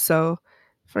that up. So,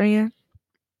 friend,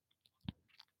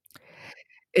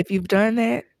 if you've done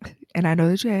that, and I know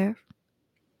that you have,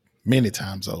 many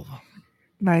times over.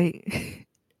 Like,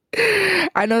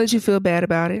 I know that you feel bad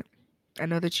about it. I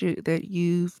know that you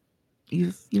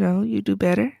do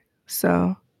better.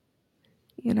 So,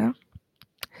 you know,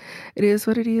 it is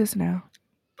what it is now.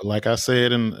 But like I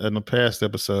said in the past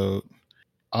episode,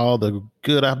 all the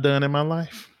good I've done in my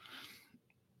life,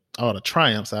 all the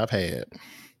triumphs I've had,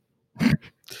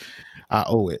 I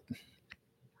owe it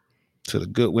to the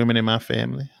good women in my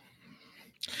family.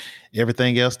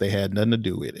 Everything else, they had nothing to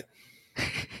do with it.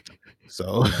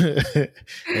 So,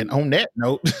 and on that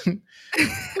note,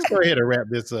 let's go ahead and wrap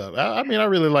this up. I mean, I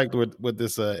really liked what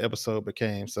this episode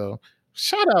became. So,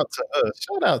 shout out to us.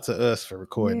 Shout out to us for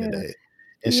recording Yeah. today,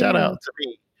 and shout Yeah. out to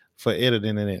me for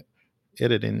editing it,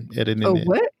 editing Oh, it,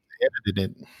 what? editing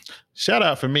it. Shout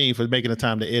out for me for making the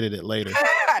time to edit it later.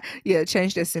 Yeah,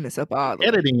 change that sentence up all the way.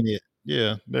 Editing it.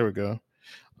 Yeah, there we go.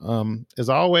 As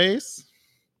always,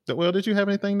 well, did you have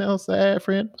anything else to add,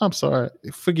 friend? I'm sorry.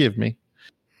 Forgive me.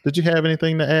 Did you have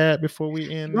anything to add before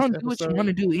we end You this don't do what you episode? want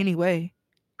to do anyway.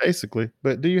 Basically.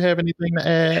 But do you have anything to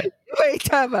add? Wait,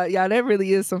 time out, y'all. That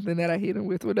really is something that I hit him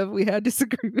with whenever we had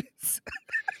disagreements.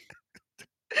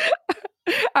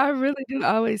 I really do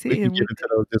always hit We can him get with into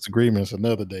those disagreements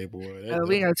another day, boy.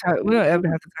 we don't ever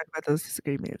have to talk about those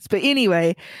disagreements. But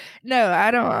anyway, no,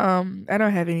 I don't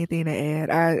have anything to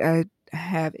add. I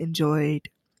have enjoyed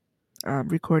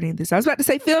recording this. I was about to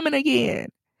say filming again.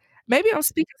 Maybe I'm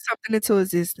speaking something into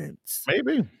existence. Maybe.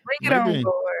 Bring it on,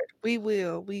 Lord. We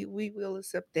will. We will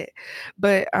accept that.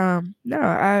 But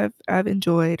no, I've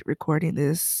enjoyed recording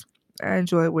this. I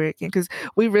enjoy working because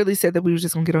we really said that we were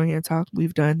just gonna get on here and talk.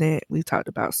 We've done that. We've talked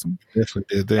about some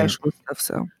Definitely did that. actual stuff.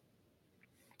 So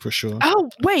For sure. oh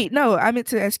wait, no, I meant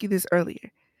to ask you this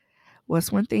earlier.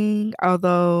 What's one thing?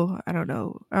 Although I don't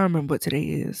know, I don't remember what today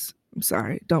is. I'm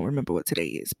sorry, don't remember what today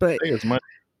is. But Today is Monday.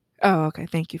 oh, okay.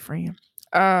 Thank you, friend.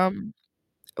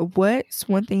 What's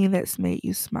one thing that's made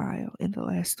you smile in the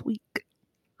last week?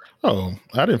 Oh,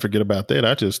 I didn't forget about that.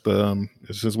 I just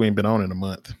since we ain't been on in a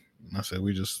month, I said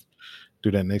we just do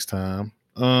that next time.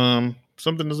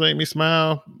 Something that's made me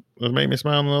smile. That made me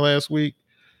smile in the last week.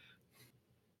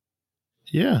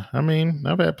 Yeah, I mean,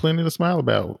 I've had plenty to smile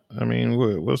about. I mean,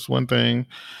 what's one thing?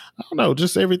 I don't know,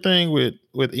 just everything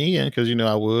with Ian, because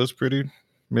I was pretty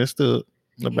messed up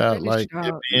about like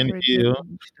it being ill.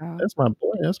 That's my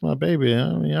boy. That's my baby.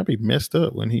 I mean, I'd be messed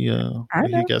up when he got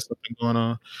something going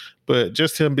on. But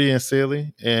just him being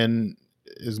silly, and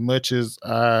as much as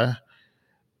I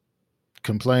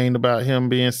complained about him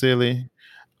being silly,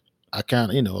 I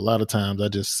kind of, a lot of times I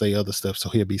just say other stuff so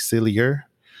he'll be sillier.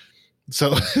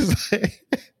 So it's like,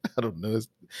 I don't know.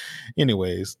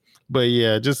 Anyways, but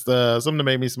yeah, just something that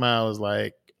made me smile was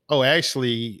like, oh,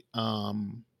 actually,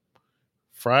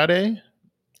 Friday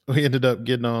we ended up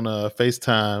getting on a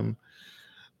FaceTime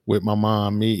with my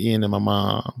mom, me, Ian, and my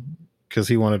mom, because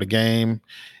he wanted a game,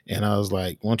 and I was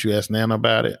like, "Won't you ask Nana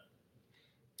about it?"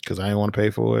 Because I didn't want to pay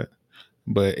for it,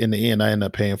 but in the end, I ended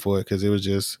up paying for it because it was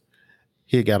just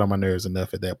he got on my nerves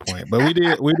enough at that point. But we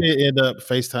did end up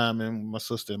FaceTiming my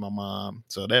sister and my mom,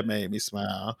 so that made me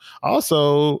smile.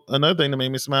 Also, another thing that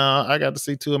made me smile, I got to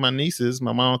see two of my nieces.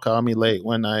 My mom called me late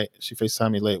one night. She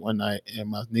FaceTimed me late one night, and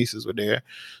my nieces were there,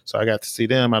 so I got to see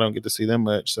them. I don't get to see them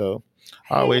much, so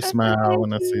I always smile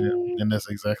when I see them, and that's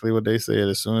exactly what they said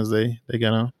as soon as they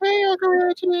got on. Hey, Uncle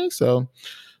Reggie. So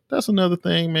that's another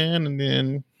thing, man. And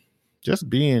then just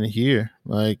being here,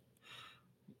 like,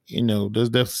 there's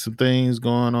definitely some things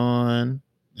going on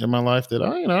in my life that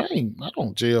I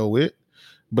don't jail with,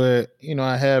 but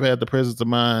I have had the presence of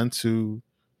mind to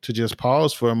just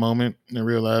pause for a moment and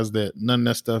realize that none of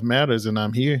that stuff matters, and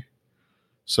I'm here.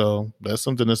 So that's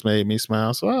something that's made me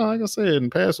smile. So like I said, in the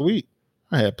past week,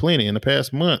 I had plenty. In the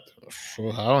past month,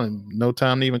 I don't no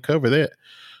time to even cover that.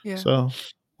 Yeah. So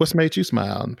what's made you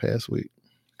smile in the past week?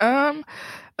 A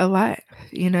lot.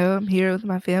 I'm here with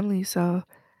my family, so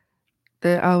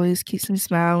that always keeps me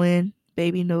smiling.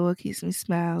 Baby Noah keeps me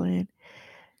smiling.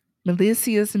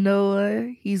 Melissa's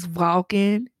Noah, he's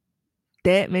walking.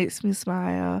 That makes me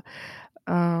smile.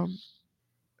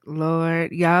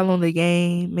 Lord, y'all on the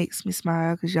game makes me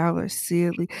smile because y'all are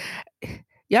silly.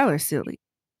 Y'all are silly.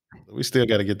 We still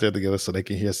got to get that together so they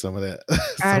can hear some of that.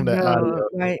 I Some of that know. audio.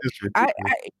 Like It's ridiculous.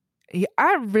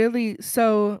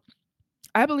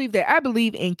 I really I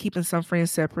believe in keeping some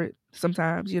friends separate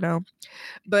sometimes,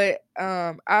 But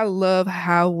I love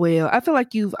how well I feel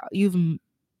like you've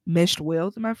meshed well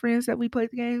with my friends that we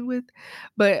played the game with.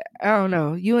 But I don't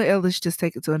know. You and Ellis just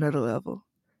take it to another level.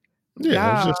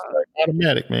 Yeah, it's Y'all, just like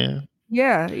automatic, man.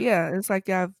 yeah. It's like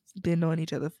y'all been knowing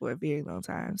each other for a very long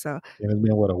time. So And it's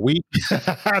been what, a week?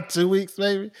 2 weeks,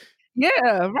 maybe?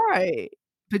 yeah, right.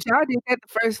 But y'all did that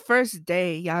the first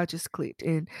day, y'all just clicked,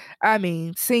 and I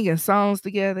mean, singing songs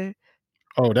together.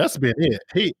 Oh, that's been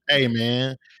it. Hey,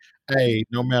 man. Hey,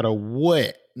 no matter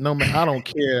what, no matter, I don't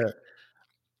care.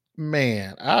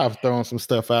 Man, I've thrown some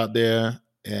stuff out there,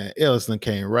 and Ellison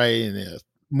came right in there.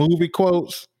 Movie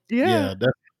quotes, Yeah, yeah,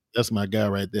 that's my guy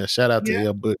right there. Shout out yeah. to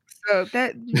L Book. So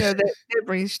that, that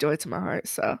brings joy to my heart,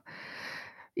 so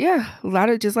yeah, a lot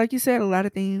of just like you said, a lot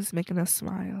of things making us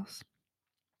smiles.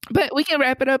 But we can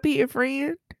wrap it up here,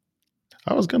 friend.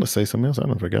 I was gonna say something else. I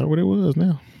don't forgot what it was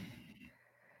now.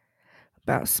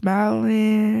 About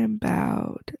smiling,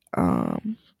 about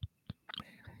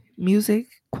music,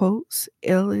 quotes,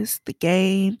 Ellis, the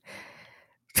game.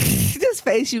 This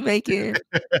face you making.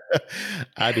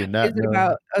 I did Is not it know.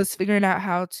 about us figuring out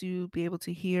how to be able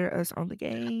to hear us on the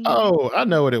game? Oh, I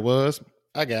know what it was.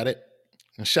 I got it.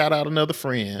 And shout out another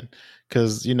friend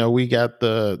because we got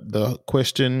the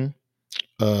question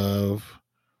of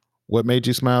what made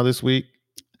you smile this week.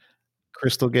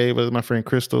 Crystal gave us, my friend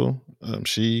Crystal.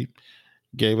 She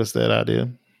gave us that idea.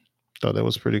 Thought that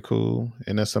was pretty cool,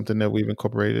 and that's something that we've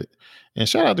incorporated. And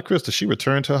shout out to Crystal. She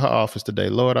returned to her office today.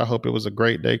 Lord, I hope it was a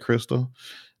great day, Crystal.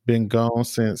 Been gone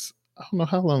since I don't know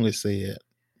how long it said.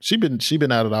 She been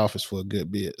out of the office for a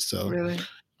good bit, so Really?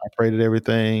 I pray that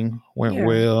everything went Yeah.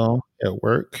 well at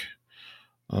work.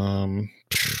 I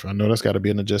know that's got to be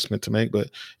an adjustment to make,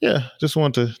 but yeah, just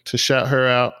wanted to shout her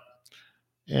out,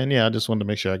 and yeah, I just wanted to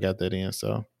make sure I got that in.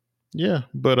 So yeah,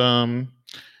 but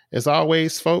as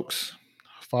always, folks,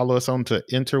 follow us on to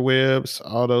interwebs.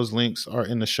 All those links are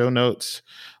in the show notes.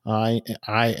 I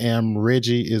am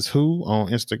Reggie is who on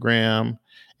Instagram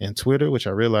and Twitter, which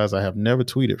I realize I have never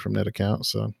tweeted from that account,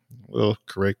 so we'll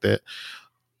correct that.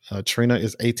 Trina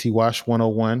is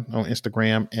ATWash101 on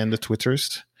Instagram and the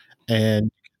Twitters. And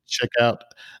check out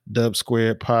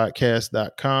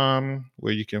dubsquaredpodcast.com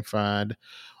where you can find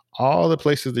all the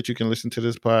places that you can listen to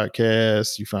this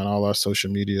podcast. You find all our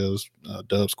social medias,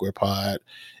 Dub Square Pod,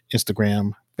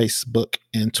 Instagram, Facebook,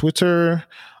 and Twitter.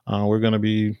 We're going to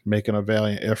be making a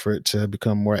valiant effort to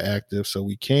become more active so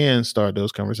we can start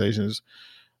those conversations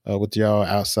with y'all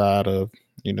outside of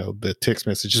the text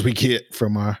messages we get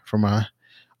from our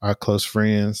close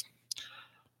friends.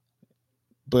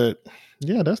 But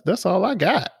yeah, that's all I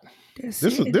got. That's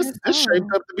This it. this That's shaped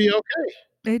all. up to be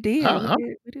okay. It did. I'm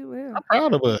We did well.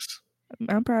 proud of us.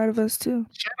 I'm proud of us too.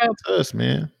 Shout out to us,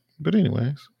 man. But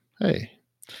anyways, hey,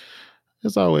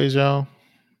 as always, y'all,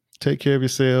 take care of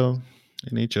yourselves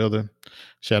and each other.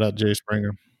 Shout out Jay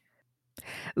Springer.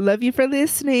 Love you for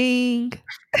listening.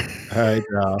 All right,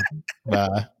 y'all.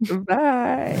 Bye.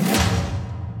 Bye.